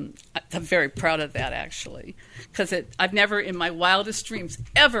I'm very proud of that, actually, because I've never in my wildest dreams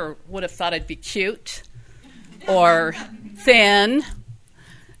ever would have thought I'd be cute. or thin,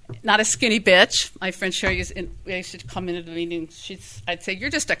 not a skinny bitch. My friend Sherry used to come into the meeting. I'd say, "You're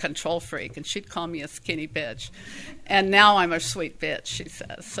just a control freak," and she'd call me a skinny bitch. And now I'm a sweet bitch, she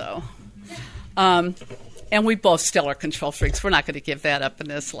says. So, and we both still are control freaks. We're not going to give that up in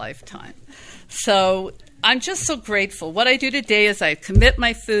this lifetime. So I'm just so grateful. What I do today is I commit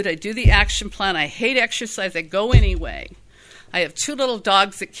my food. I do the action plan. I hate exercise. I go anyway. I have 2 little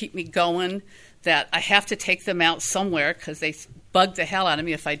dogs that keep me going, that I have to take them out somewhere because they bug the hell out of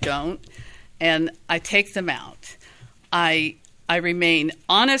me if I don't. And I take them out. I remain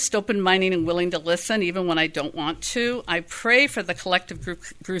honest, open-minded, and willing to listen even when I don't want to. I pray for the collective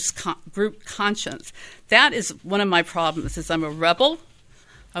group conscience. That is one of my problems, is I'm a rebel.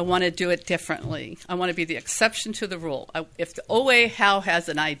 I want to do it differently. I want to be the exception to the rule. If the OA How has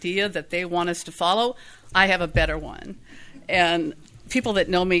an idea that they want us to follow, I have a better one. And people that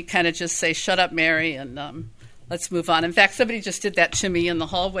know me kind of just say, "Shut up, Mary," and let's move on. In fact, somebody just did that to me in the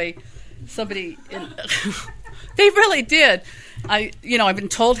hallway. They really did. I've been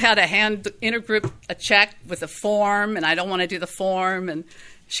told how to hand the intergroup a check with a form, and I don't want to do the form. And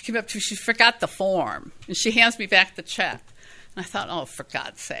she came up to me, she forgot the form, and she hands me back the check. And I thought, oh, for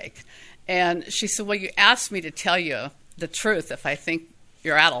God's sake. And she said, "Well, you asked me to tell you the truth if I think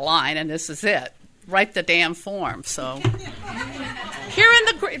you're out of line, and this is it. Write the damn form." So here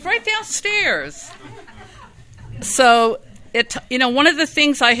right downstairs. So one of the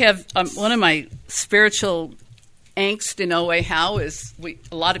things I have, one of my spiritual angst in OA How is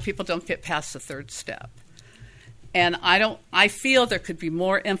a lot of people don't get past the 3rd step. And I feel there could be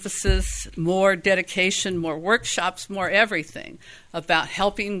more emphasis, more dedication, more workshops, more everything about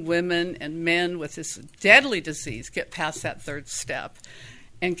helping women and men with this deadly disease get past that 3rd step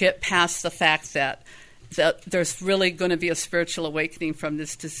and get past the fact that there's really going to be a spiritual awakening from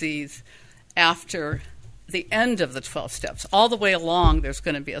this disease after the end of the 12 steps. All the way along, there's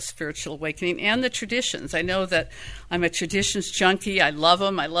going to be a spiritual awakening, and the traditions. I know that I'm a traditions junkie. I love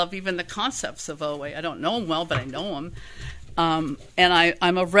them. I love even the concepts of OA. I don't know them well, but I know them. And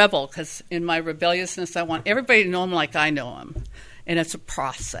I'm a rebel because in my rebelliousness, I want everybody to know them like I know them. And it's a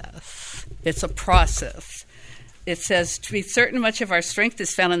process. It's a process. It says, to be certain much of our strength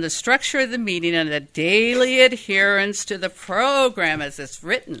is found in the structure of the meeting and the daily adherence to the program as it's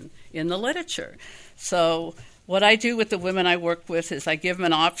written in the literature. So what I do with the women I work with is I give them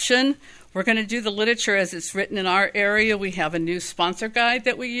an option. We're going to do the literature as it's written in our area. We have a new sponsor guide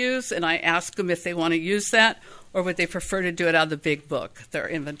that we use, and I ask them if they want to use that or would they prefer to do it out of the big book, their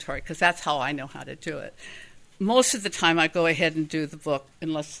inventory, because that's how I know how to do it. Most of the time I go ahead and do the book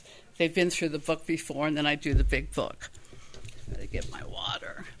unless they've been through the book before, and then I do the big book. I've got to get my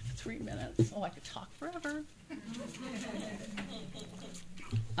water. 3 minutes. Oh, I could talk forever.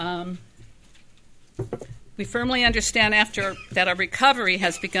 We firmly understand after that our recovery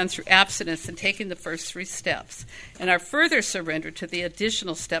has begun through abstinence and taking the first 3 steps, and our further surrender to the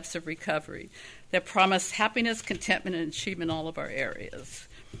additional steps of recovery that promise happiness, contentment, and achievement in all of our areas.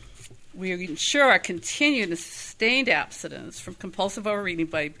 We ensure our continued and sustained abstinence from compulsive overeating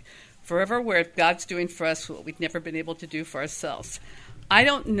by forever aware God's doing for us what we've never been able to do for ourselves. I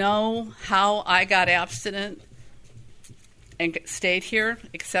don't know how I got abstinent and stayed here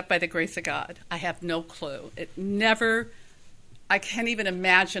except by the grace of God. I have no clue. I can't even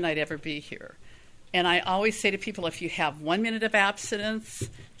imagine I'd ever be here. And I always say to people, if you have 1 minute of abstinence,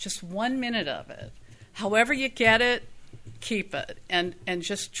 just 1 minute of it, however you get it, keep it and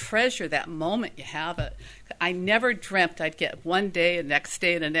just treasure that moment you have it. I never dreamt I'd get one day, the next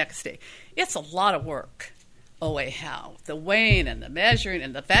day, and the next day. It's a lot of work. OA How. The weighing and the measuring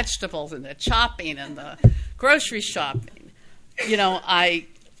and the vegetables and the chopping and the grocery shopping.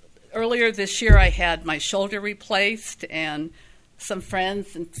 Earlier this year I had my shoulder replaced, and some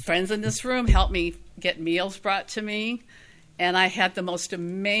friends in this room helped me get meals brought to me, and I had the most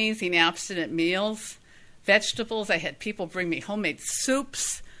amazing abstinent meals. Vegetables, I had people bring me homemade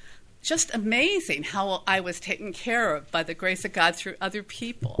soups. Just amazing how I was taken care of by the grace of God through other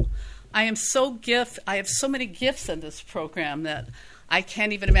people. I have so many gifts in this program that I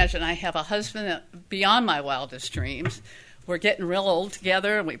can't even imagine. I have a husband that, beyond my wildest dreams. We're getting real old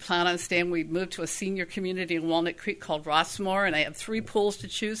together, and we plan on staying. We moved to a senior community in Walnut Creek called Rossmore, and I have 3 pools to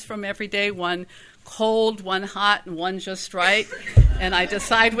choose from every day, one cold, one hot, and one just right. And I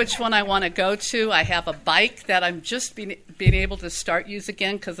decide which one I want to go to. I have a bike that I'm just being able to start use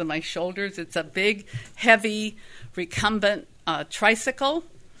again because of my shoulders. It's a big, heavy, recumbent tricycle,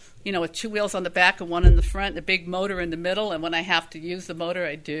 with 2 wheels on the back and 1 in the front, and a big motor in the middle. And when I have to use the motor,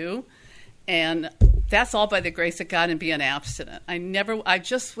 I do. And that's all by the grace of God and being abstinent. I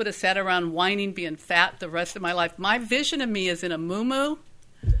just would have sat around whining, being fat the rest of my life. My vision of me is in a muumuu,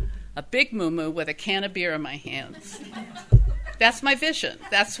 a big muumuu with a can of beer in my hands. That's my vision.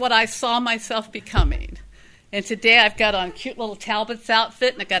 That's what I saw myself becoming. And today I've got on cute little Talbot's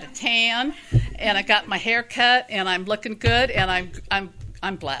outfit, and I got a tan, and I got my hair cut, and I'm looking good, and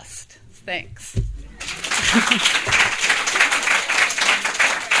I'm blessed. Thanks.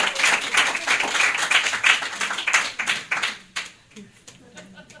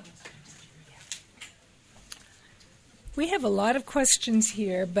 We have a lot of questions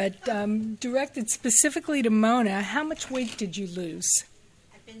here, but directed specifically to Mona, how much weight did you lose?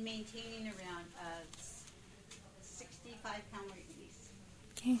 I've been maintaining around 65-pound weight release.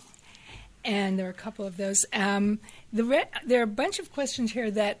 Okay. And there are a couple of those. There are a bunch of questions here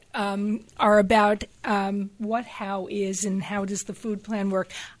that are about what HOW is and how does the food plan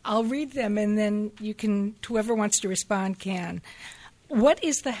work. I'll read them, and then whoever wants to respond can. What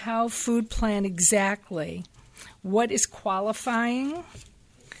is the HOW food plan exactly? What is qualifying?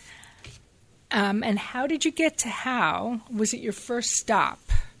 And how did you get to HOW? Was it your first stop?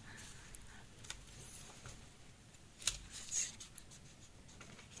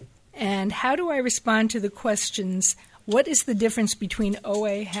 And how do I respond to the questions, what is the difference between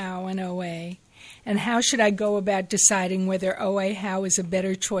OA HOW and OA? And how should I go about deciding whether OA HOW is a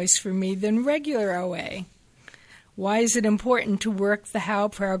better choice for me than regular OA? Why is it important to work the HOW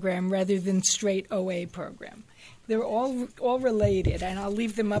program rather than straight OA program? They're all related, and I'll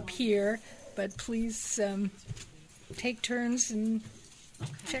leave them up here, but please take turns and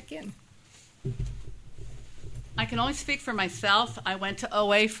check in. I can only speak for myself. I went to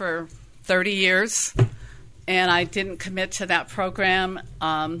OA for 30 years, and I didn't commit to that program.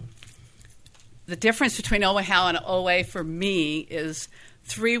 The difference between OA HOW and OA for me is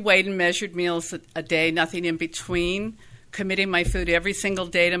 3 weighed and measured meals a day, nothing in between, committing my food every single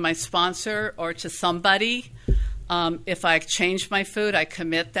day to my sponsor or to somebody. If I change my food, I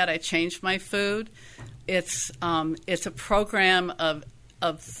commit that I change my food. It's a program of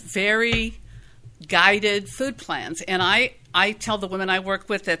very guided food plans. And I tell the women I work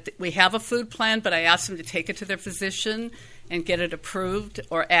with that we have a food plan, but I ask them to take it to their physician and get it approved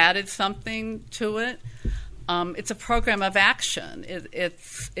or added something to it. It's a program of action.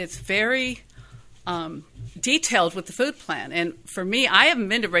 It's very detailed with the food plan. And for me, I haven't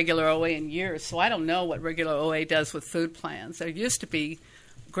been to regular OA in years, so I don't know what regular OA does with food plans. There used to be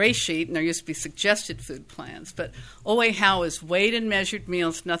gray sheet and there used to be suggested food plans. But OA HOW is weighed and measured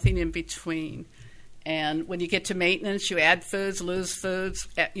meals, nothing in between. And when you get to maintenance, you add foods, lose foods,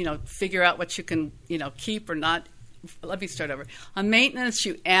 figure out what you can, keep or not. Let me start over. On maintenance,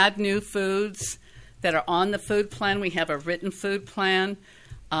 you add new foods that are on the food plan. We have a written food plan.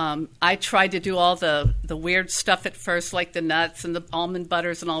 I tried to do all the weird stuff at first, like the nuts and the almond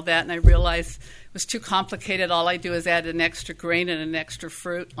butters and all that, and I realized it was too complicated. All I do is add an extra grain and an extra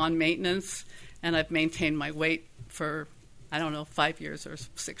fruit on maintenance, and I've maintained my weight for, 5 years or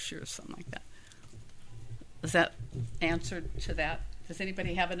 6 years, something like that. Does that answer to that? Does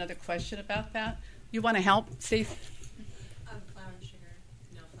anybody have another question about that? You want to help, Steve? Flour and sugar,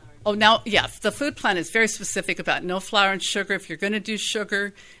 no flour. Oh, now, yeah, the food plan is very specific about no flour and sugar. If you're going to do sugar,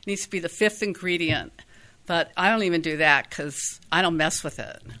 it needs to be the 5th ingredient. But I don't even do that because I don't mess with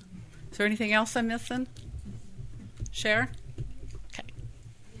it. Is there anything else I'm missing? Cher? Okay.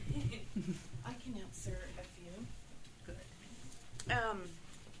 I can answer a few. Good.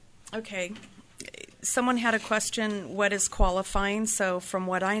 Okay. Someone had a question, what is qualifying? So from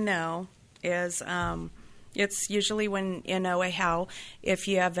what I know is it's usually when in OA HOW, if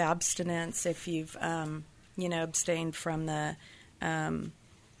you have abstinence, if you've, abstained from the,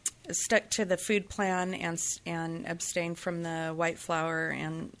 stuck to the food plan and abstained from the white flour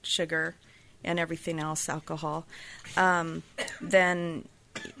and sugar and everything else, alcohol, then,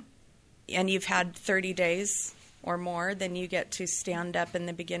 and you've had 30 days or more, then you get to stand up in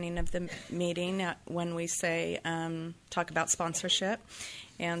the beginning of the meeting when we say, talk about sponsorship.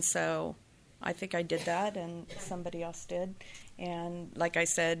 And so I think I did that and somebody else did. And like I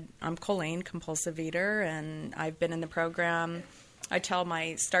said, I'm Colleen, compulsive eater, and I've been in the program. I tell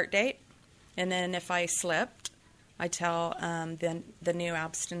my start date, and then if I slipped, I tell the new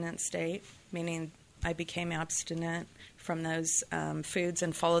abstinence date, meaning I became abstinent from those foods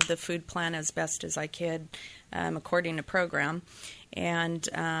and followed the food plan as best as I could according to program. And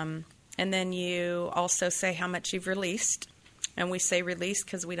then you also say how much you've released. And we say released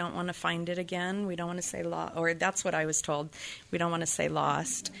because we don't want to find it again. We don't want to say lost, or that's what I was told. We don't want to say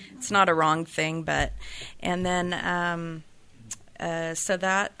lost. It's not a wrong thing, but, and then So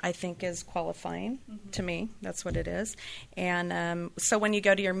that, I think, is qualifying to me. That's what it is. And so when you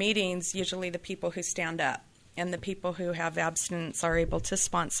go to your meetings, usually the people who stand up and the people who have abstinence are able to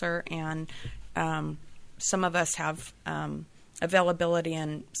sponsor, and some of us have availability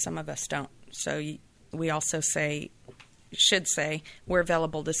and some of us don't. So we also should say we're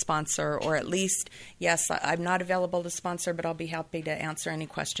available to sponsor, or at least, yes, I'm not available to sponsor, but I'll be happy to answer any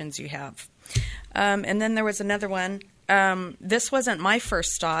questions you have. And then there was another one. This wasn't my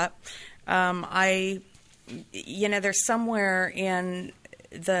first stop. There's somewhere in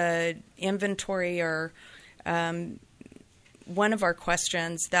the inventory or one of our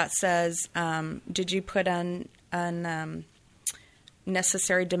questions that says, did you put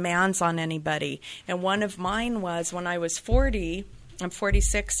unnecessary demands on anybody? And one of mine was when I was 40, I'm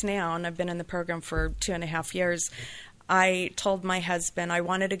 46 now, and I've been in the program for 2.5 years. I told my husband I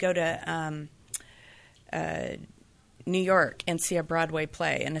wanted to go to New York and see a Broadway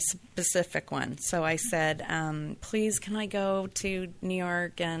play, and a specific one. So I said, please, can I go to New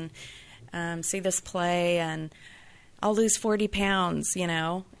York and see this play, and I'll lose 40 pounds,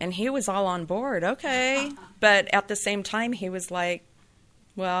 And he was all on board, okay. But at the same time, he was like,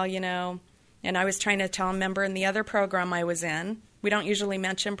 well, and I was trying to tell him, remember in the other program I was in, we don't usually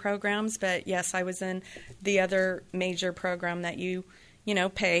mention programs, but yes, I was in the other major program that you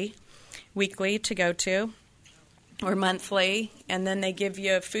pay weekly to go to, or monthly, and then they give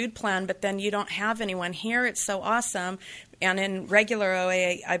you a food plan, but then you don't have anyone. Here it's so awesome, and in regular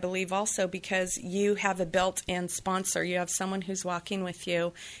OA, I believe also, because you have a built-in sponsor. You have someone who's walking with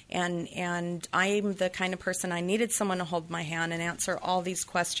you, and I'm the kind of person, I needed someone to hold my hand and answer all these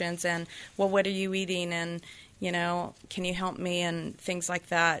questions, and, well, what are you eating, and, can you help me, and things like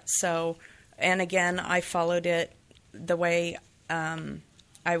that. So, and again, I followed it the way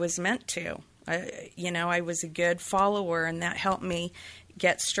I was meant to. I was a good follower, and that helped me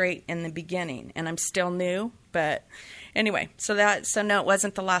get straight in the beginning. And I'm still new, but anyway, so no, it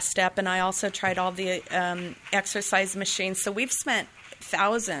wasn't the last step. And I also tried all the exercise machines. So we've spent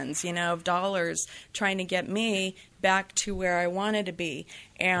thousands, of dollars trying to get me back to where I wanted to be,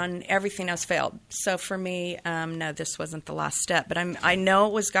 and everything else failed. So for me, no, this wasn't the last step. But I know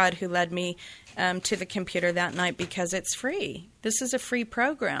it was God who led me to the computer that night, because it's free. This is a free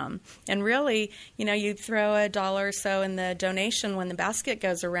program. And really, you throw $1 or so in the donation when the basket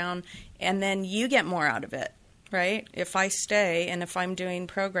goes around, and then you get more out of it, right? If I stay and if I'm doing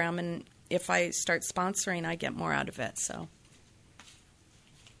program and if I start sponsoring, I get more out of it. So.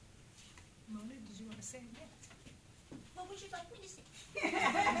 Mona, did you want to say anything? What would you like me to say?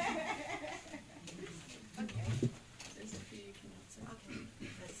 Okay. There's a few you can answer. Okay,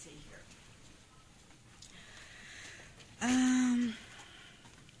 let's see here.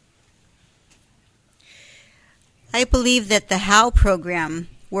 I believe that the HOW program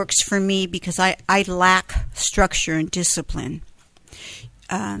works for me because I lack structure and discipline.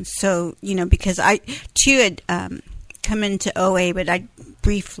 So, because I, too, had come into OA, but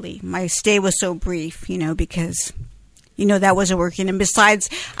my stay was so brief, because, that wasn't working. And besides,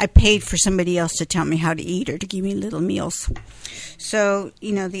 I paid for somebody else to tell me how to eat or to give me little meals. So,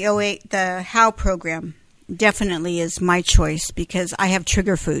 the HOW program definitely is my choice because I have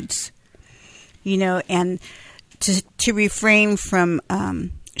trigger foods, and to refrain from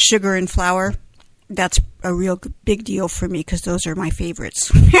sugar and flour, that's a real big deal for me because those are my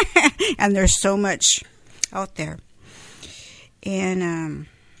favorites. And there's so much out there. And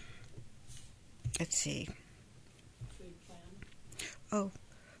let's see. Food plan. Oh,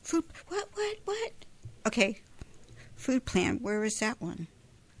 food. What? Okay, food plan. Where is that one?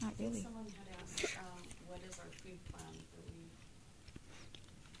 Not really. Someone had asked, what is our food plan that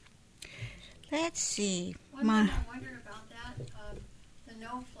we... Let's see. One thing I wondered about that, the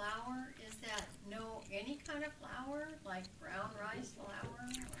no flour, is that no any kind of flour, like brown rice flour?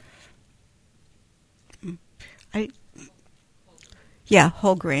 Yeah,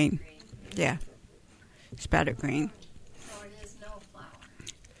 whole grain. Yeah, sprouted grain. So it is no flour.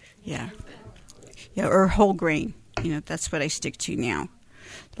 Yeah. Yeah, or whole grain. That's what I stick to now.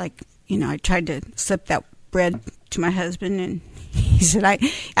 Like, I tried to slip that bread to my husband, and he said,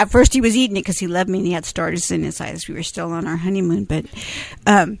 at first he was eating it because he loved me and he had starters in his eyes. We were still on our honeymoon, but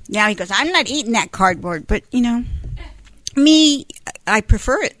now he goes, I'm not eating that cardboard. But, me, I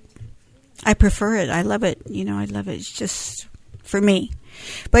prefer it. I love it. I love it. It's just for me.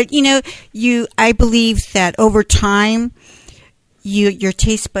 But, I believe that over time, your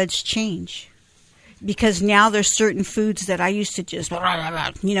taste buds change. Because now there's certain foods that I used to just,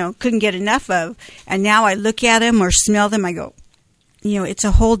 couldn't get enough of. And now I look at them or smell them, I go, it's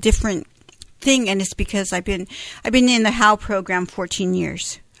a whole different thing, and it's because I've been in the HOW program 14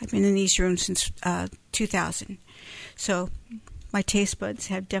 years. I've been in these rooms since 2000. So my taste buds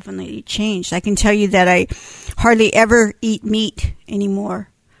have definitely changed. I can tell you that I hardly ever eat meat anymore.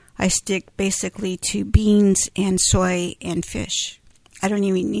 I stick basically to beans and soy and fish. I don't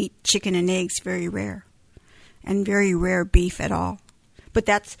even eat chicken and eggs, very rare. And very rare beef at all. But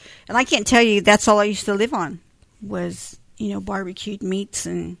and I can't tell you, that's all I used to live on was, barbecued meats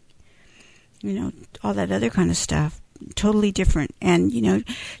and, all that other kind of stuff. Totally different. And,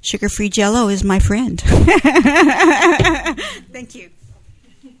 sugar-free Jell-O is my friend. Thank you.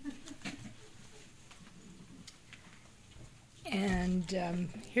 And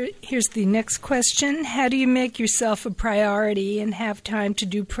here's the next question. How do you make yourself a priority and have time to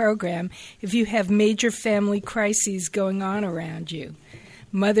do program if you have major family crises going on around you?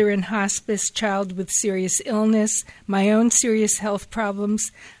 Mother in hospice, child with serious illness, my own serious health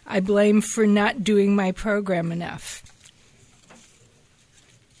problems. I blame for not doing my program enough.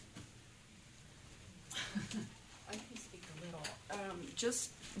 I can speak a little.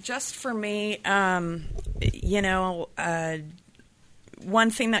 Just for me,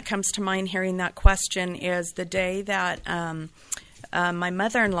 one thing that comes to mind hearing that question is the day that my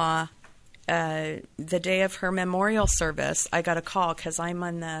mother-in-law, the day of her memorial service, I got a call because I'm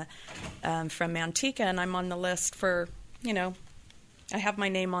on the from Manteca, and I'm on the list for, I have my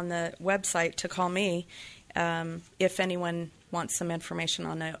name on the website to call me if anyone wants some information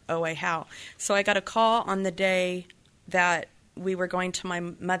on the OA How. So I got a call on the day that we were going to my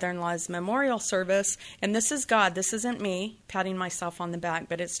mother-in-law's memorial service, and this is God. This isn't me patting myself on the back,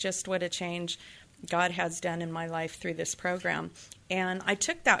 but it's just what a change God has done in my life through this program. And I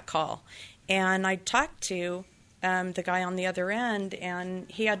took that call, and I talked to the guy on the other end, and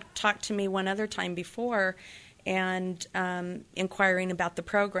he had talked to me one other time before and inquiring about the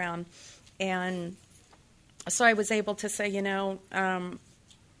program. And so I was able to say,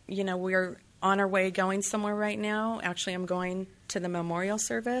 we're on our way going somewhere right now. Actually, I'm going to the memorial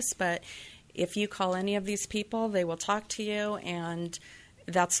service, but if you call any of these people, they will talk to you, and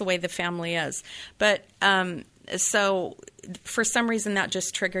that's the way the family is. But so for some reason that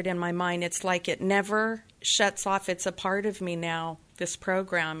just triggered in my mind. It's like it never shuts off. It's a part of me now, this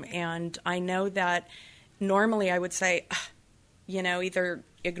program, and I know that normally I would say, either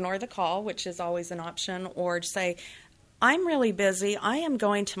ignore the call, which is always an option, or say, I'm really busy. I am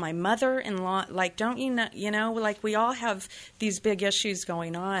going to my mother-in-law. Like, don't you know, like we all have these big issues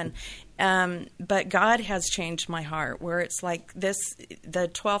going on. But God has changed my heart where it's like this, the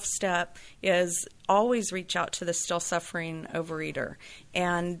 12th step is always reach out to the still suffering overeater.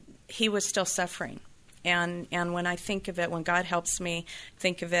 And he was still suffering. And when I think of it, when God helps me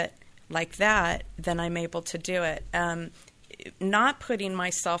think of it like that, then I'm able to do it. Not putting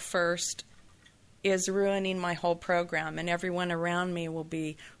myself first is ruining my whole program, and everyone around me will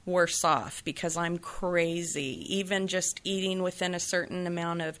be worse off because I'm crazy. Even just eating within a certain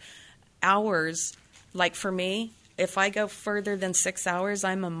amount of hours, like for me, if I go further than 6 hours,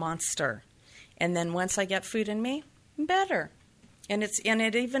 I'm a monster. And then once I get food in me, better. And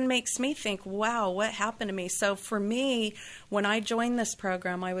it even makes me think, wow, what happened to me? So for me, when I joined this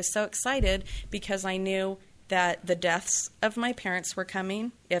program, I was so excited because I knew that the deaths of my parents were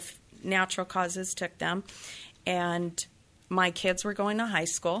coming if natural causes took them, and my kids were going to high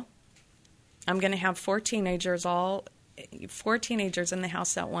school. I'm going to have four teenagers in the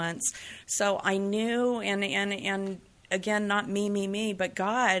house at once. So I knew, and again, not me, but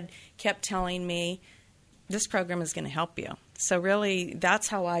God kept telling me, this program is going to help you. So really, that's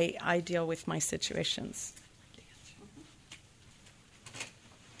how I deal with my situations.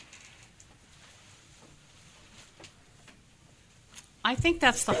 I think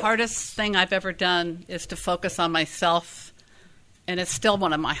that's the hardest thing I've ever done is to focus on myself, and it's still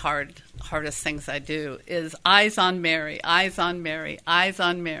one of my hardest things I do, is eyes on Mary, eyes on Mary, eyes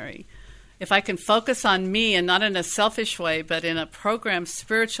on Mary. If I can focus on me, and not in a selfish way, but in a programmed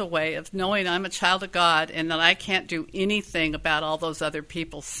spiritual way of knowing I'm a child of God and that I can't do anything about all those other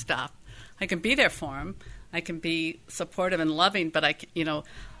people's stuff. I can be there for them. I can be supportive and loving, but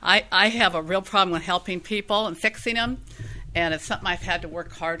I have a real problem with helping people and fixing them. And it's something I've had to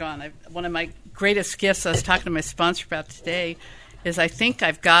work hard on. One of my greatest gifts I was talking to my sponsor about today is I think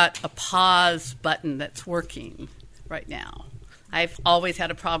I've got a pause button that's working right now. I've always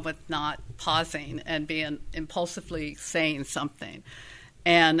had a problem with not pausing and being impulsively saying something.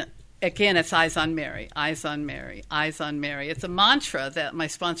 And again, it's eyes on Mary, eyes on Mary, eyes on Mary. It's a mantra that my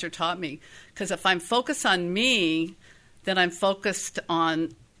sponsor taught me, because if I'm focused on me, then I'm focused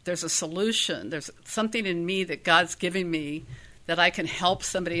on there's a solution. There's something in me that God's giving me that I can help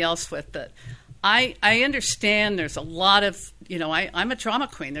somebody else with. But I understand there's a lot of, I'm a drama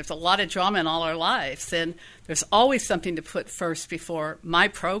queen. There's a lot of drama in all our lives, and there's always something to put first before my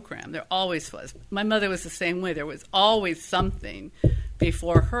program. There always was. My mother was the same way. There was always something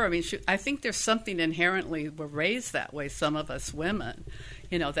before her. I mean, I think there's something inherently, we're raised that way, some of us women,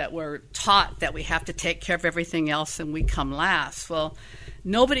 that we're taught that we have to take care of everything else and we come last. Well,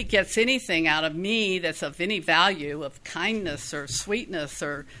 nobody gets anything out of me that's of any value, of kindness or sweetness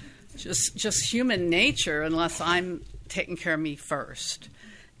or just human nature, unless I'm taking care of me first.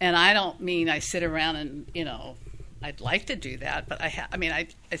 And I don't mean I sit around and, I'd like to do that, but I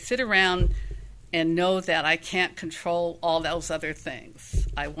sit around and know that I can't control all those other things.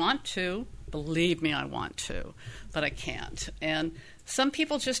 I want to, believe me, I want to, but I can't. And some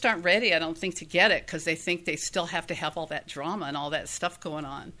people just aren't ready, I don't think, to get it because they think they still have to have all that drama and all that stuff going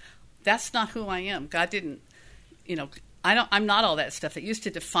on. That's not who I am. God didn't, I'm not all that stuff. It used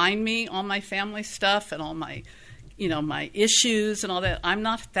to define me, all my family stuff and all my, my issues and all that.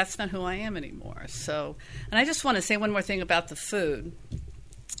 That's not who I am anymore. So, and I just want to say one more thing about the food,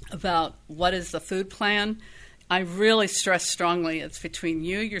 about what is the food plan. I really stress strongly it's between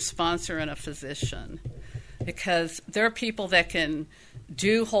you, your sponsor, and a physician, because there are people that can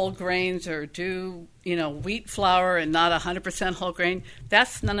do whole grains or do, wheat flour and not 100% whole grain.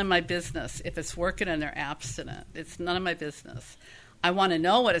 That's none of my business. If it's working and they're abstinent, it's none of my business. I want to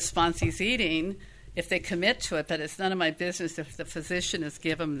know what a sponsee's eating if they commit to it, but it's none of my business if the physician has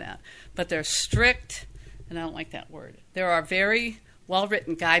given them that. But they're strict, and I don't like that word. There are very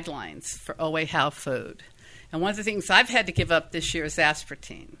well-written guidelines for OA Howe food. And one of the things I've had to give up this year is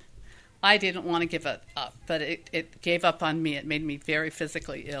aspartame. I didn't want to give it up, but it gave up on me. It made me very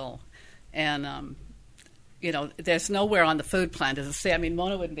physically ill. And, there's nowhere on the food plan does it say,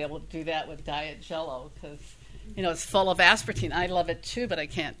 Mona wouldn't be able to do that with Diet Jell-O because, it's full of aspartame. I love it too, but I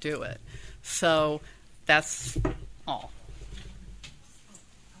can't do it. So that's all.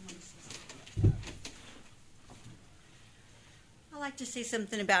 I'd like to say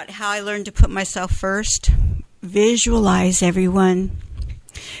something about how I learned to put myself first. Visualize, everyone.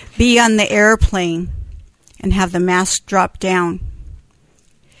 Be on the airplane and have the mask drop down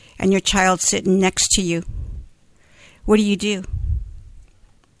and your child sitting next to you. What do?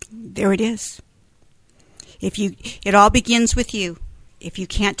 There it is. It all begins with you. If you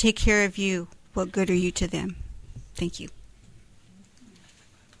can't take care of you, what good are you to them? Thank you.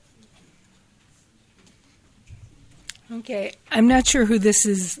 Okay, I'm not sure who this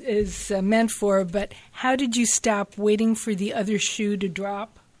is meant for, but how did you stop waiting for the other shoe to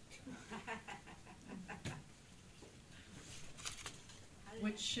drop?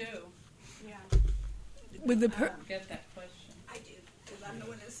 Which shoe? Yeah. With the I don't get that question. I do, because I'm the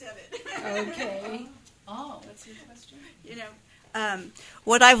one that said it. Okay. Oh, what's your question?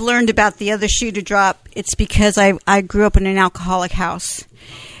 What I've learned about the other shoe to drop, it's because I grew up in an alcoholic house.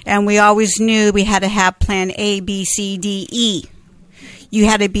 And we always knew we had to have plan A, B, C, D, E. You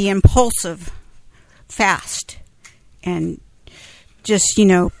had to be impulsive, fast, and just,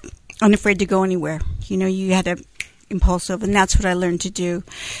 unafraid to go anywhere. You had to impulsive, and that's what I learned to do.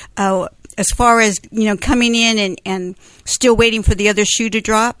 As far as, coming in and still waiting for the other shoe to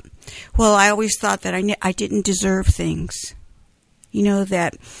drop, well, I always thought that I didn't deserve things.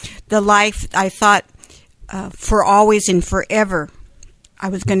 That the life I thought for always and forever, I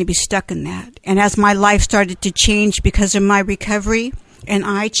was going to be stuck in that. And as my life started to change because of my recovery, and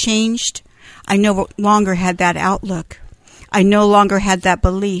I changed, I no longer had that outlook. I no longer had that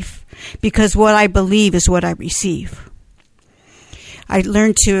belief, because what I believe is what I receive. I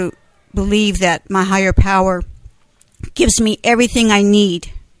learned to believe that my higher power gives me everything I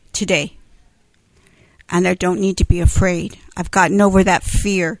need today. And I don't need to be afraid. I've gotten over that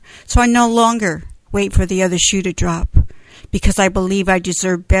fear. So I no longer wait for the other shoe to drop, because I believe I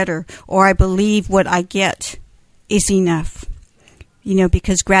deserve better, or I believe what I get is enough.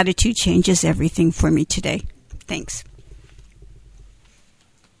 Because gratitude changes everything for me today. Thanks.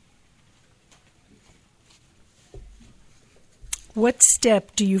 What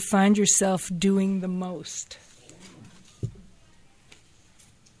step do you find yourself doing the most?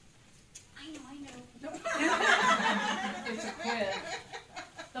 I know. It's a quiz.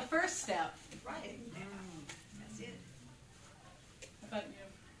 The first step. Right. That's it. How about you?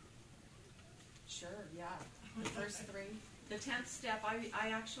 Sure, yeah. The first three. The 10th step, I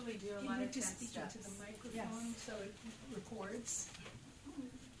actually do a lot of 10 steps. To the microphone so it records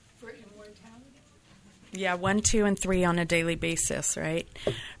for immortality. Yeah, 1, 2, and 3 on a daily basis, right?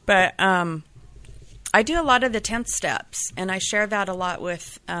 But I do a lot of the 10 steps, and I share that a lot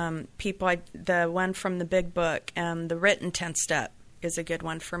with people. The one from the big book, the written 10 step is a good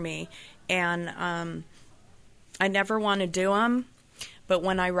one for me. And I never want to do them, but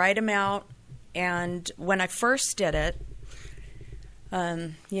when I write them out, and when I first did it,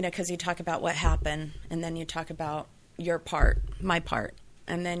 because you talk about what happened, and then you talk about your part, my part,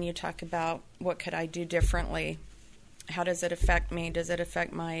 and then you talk about what could I do differently. How does it affect me? Does it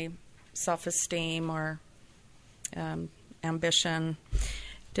affect my self-esteem or ambition?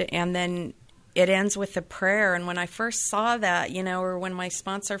 And then it ends with a prayer. And when I first saw that, or when my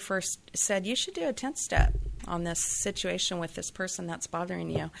sponsor first said, you should do a 10th step on this situation with this person that's bothering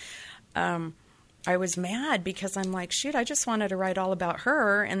you, I was mad because I'm like, shoot, I just wanted to write all about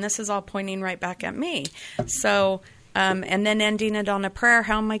her, and this is all pointing right back at me. So, and then ending it on a prayer.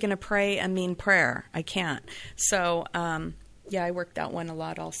 How am I going to pray a mean prayer? I can't. So, yeah, I worked that one a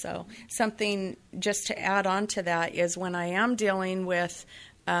lot also. Something just to add on to that is when I am dealing with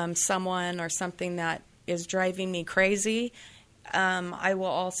someone or something that is driving me crazy, I will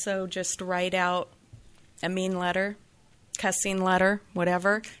also just write out a mean letter, cussing letter,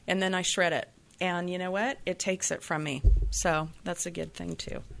 whatever, and then I shred it. And you know what? It takes it from me. So that's a good thing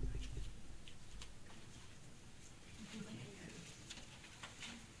too.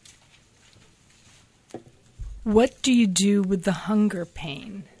 What do you do with the hunger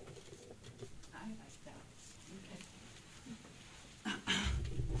pain?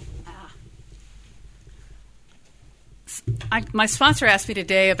 My sponsor asked me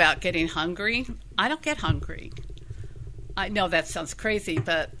today about getting hungry. I don't get hungry. I know that sounds crazy,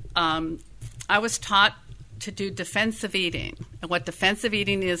 but I was taught to do defensive eating. And what defensive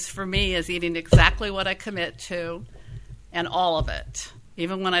eating is for me is eating exactly what I commit to and all of it,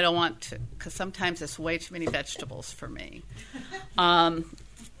 even when I don't want to, because sometimes it's way too many vegetables for me. And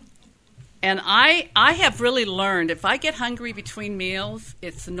I have really learned if I get hungry between meals,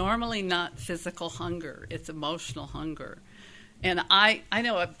 it's normally not physical hunger, it's emotional hunger. And I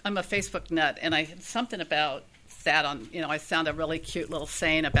know I'm a Facebook nut, and I had something about that on, I found a really cute little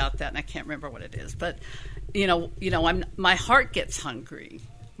saying about that, and I can't remember what it is. But, my heart gets hungry.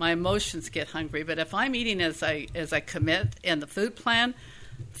 My emotions get hungry. But if I'm eating as I commit in the food plan,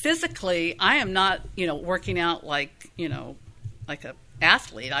 physically, I am not, working out like a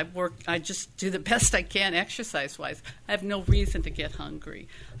athlete. I just do the best I can exercise-wise. I have no reason to get hungry.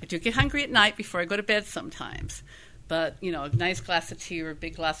 I do get hungry at night before I go to bed sometimes. But, a nice glass of tea or a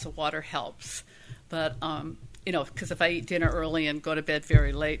big glass of water helps. But, because if I eat dinner early and go to bed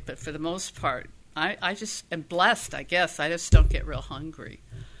very late, but for the most part, I just am blessed, I guess. I just don't get real hungry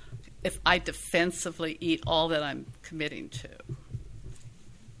if I defensively eat all that I'm committing to.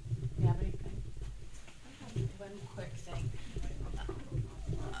 You have anything? I have one quick thing.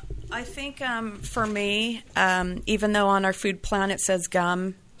 I think for me, even though on our food plan it says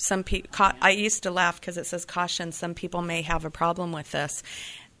gum, some people, I used to laugh because it says caution. Some people may have a problem with this,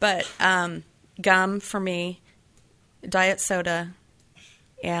 but gum for me, diet soda,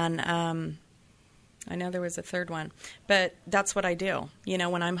 and I know there was a third one, but that's what I do.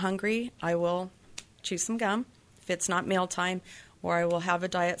 When I'm hungry, I will chew some gum if it's not mealtime, or I will have a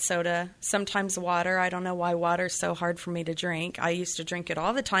diet soda, sometimes water. I don't know why water is so hard for me to drink. I used to drink it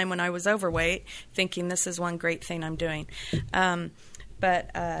all the time when I was overweight, thinking this is one great thing I'm doing.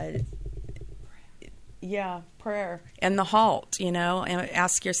 Yeah, prayer and the halt, and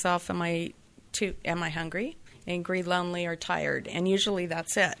ask yourself, am I hungry, angry, lonely, or tired? And usually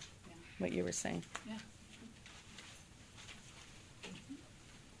that's it, what you were saying. Yeah.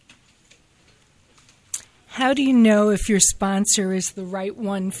 How do you know if your sponsor is the right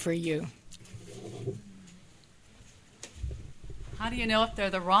one for you? How do you know if they're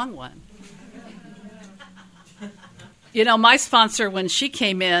the wrong one? My sponsor, when she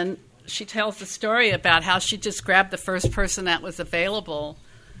came in, she tells the story about how she just grabbed the first person that was available.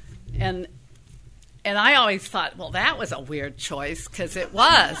 And I always thought, well, that was a weird choice, because it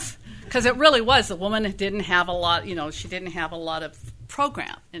was. Because it really was. The woman didn't have a lot, she didn't have a lot of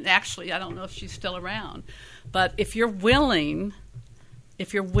program. And actually, I don't know if she's still around. But if you're willing,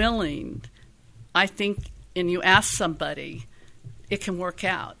 I think, and you ask somebody, it can work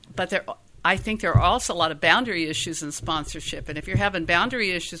out. But I think there are also a lot of boundary issues in sponsorship. And if you're having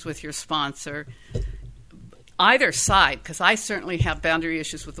boundary issues with your sponsor, either side, because I certainly have boundary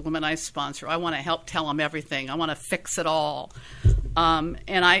issues with the women I sponsor. I want to help tell them everything. I want to fix it all. And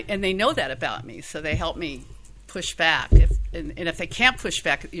they know that about me, so they help me push back. And if they can't push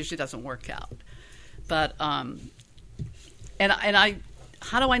back, it usually doesn't work out. But I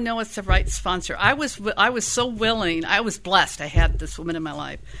how do I know it's the right sponsor? I was so willing. I was blessed. I had this woman in my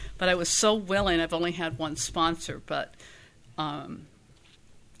life, but I was so willing. I've only had one sponsor, but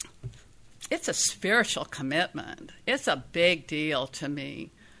it's a spiritual commitment. It's a big deal to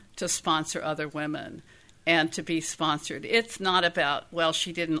me to sponsor other women and to be sponsored. It's not about, well,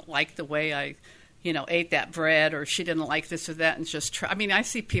 she didn't like the way I, ate that bread, or she didn't like this or that, and just I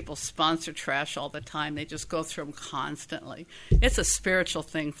see people sponsor trash all the time. They just go through them constantly. It's a spiritual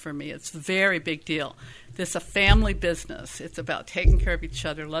thing for me. It's a very big deal. This is a family business. It's about taking care of each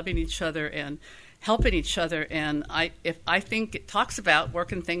other, loving each other, and helping each other. And I think it talks about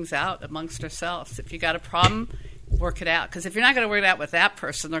working things out amongst ourselves. If you got a problem, work it out. Because if you're not going to work it out with that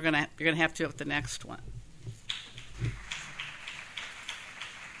person, you're going to have to do it with the next one.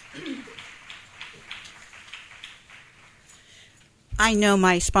 I know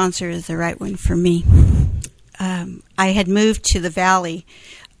my sponsor is the right one for me. I had moved to the Valley,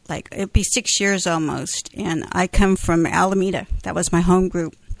 it'd be 6 years almost, and I come from Alameda. That was my home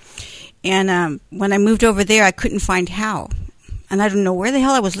group. And when I moved over there, I couldn't find how. And I don't know where the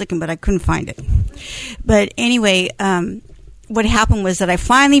hell I was looking, but I couldn't find it. But anyway, what happened was that I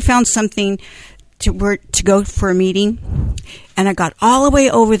finally found something to go for a meeting, and I got all the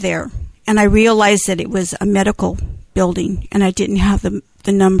way over there, and I realized that it was a medical building, and I didn't have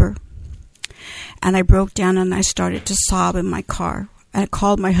the number. And I broke down and I started to sob in my car. I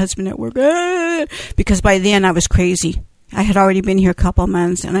called my husband at work, because by then I was crazy. I had already been here a couple of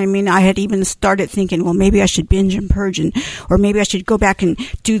months, and I had even started thinking, well, maybe I should binge and purge, or maybe I should go back and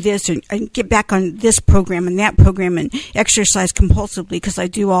do this and get back on this program and that program and exercise compulsively, because I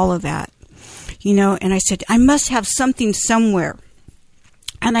do all of that, and I said, I must have something somewhere.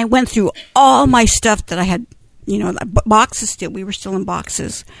 And I went through all my stuff that I had, boxes still. We were still in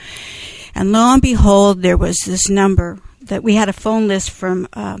boxes. And lo and behold, there was this number that we had a phone list from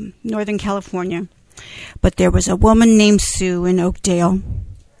Northern California. But there was a woman named Sue in Oakdale.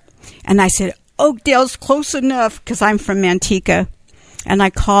 And I said, Oakdale's close enough, because I'm from Manteca. And I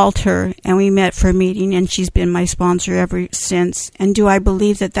called her, and we met for a meeting, and she's been my sponsor ever since. And do I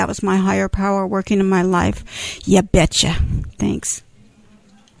believe that was my higher power working in my life? You betcha. Thanks.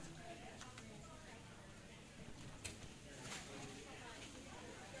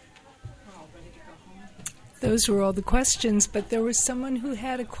 Those were all the questions, but there was someone who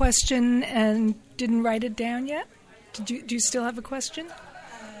had a question and didn't write it down yet. Do you still have a question?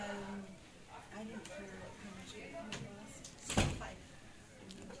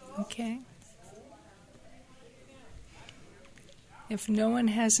 Okay. If no one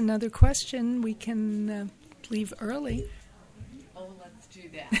has another question, we can leave early. Oh, let's do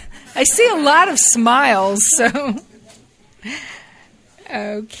that. I see a lot of smiles, so.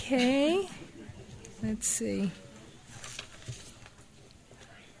 Okay. Let's see.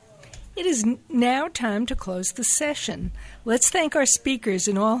 It is now time to close the session. Let's thank our speakers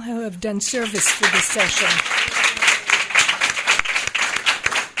and all who have done service for this session.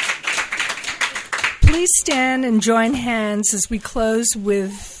 Please stand and join hands as we close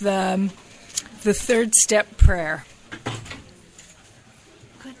with the third step prayer.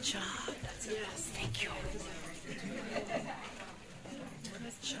 Good job. Yes, thank you.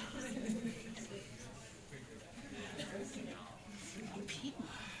 Good job.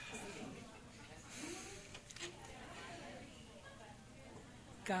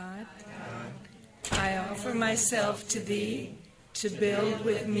 God, I offer myself to Thee to build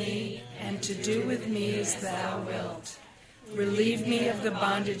with me and to do with me as Thou wilt. Relieve me of the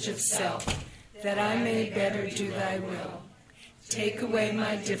bondage of self, that I may better do Thy will. Take away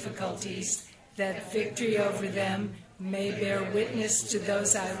my difficulties, that victory over them may bear witness to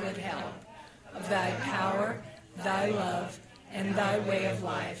those I would help, of Thy power, Thy love, and Thy way of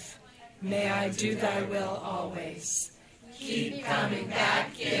life. May I do Thy will always. Keep coming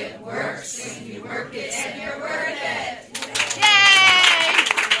back, it works. If you work it and you're working.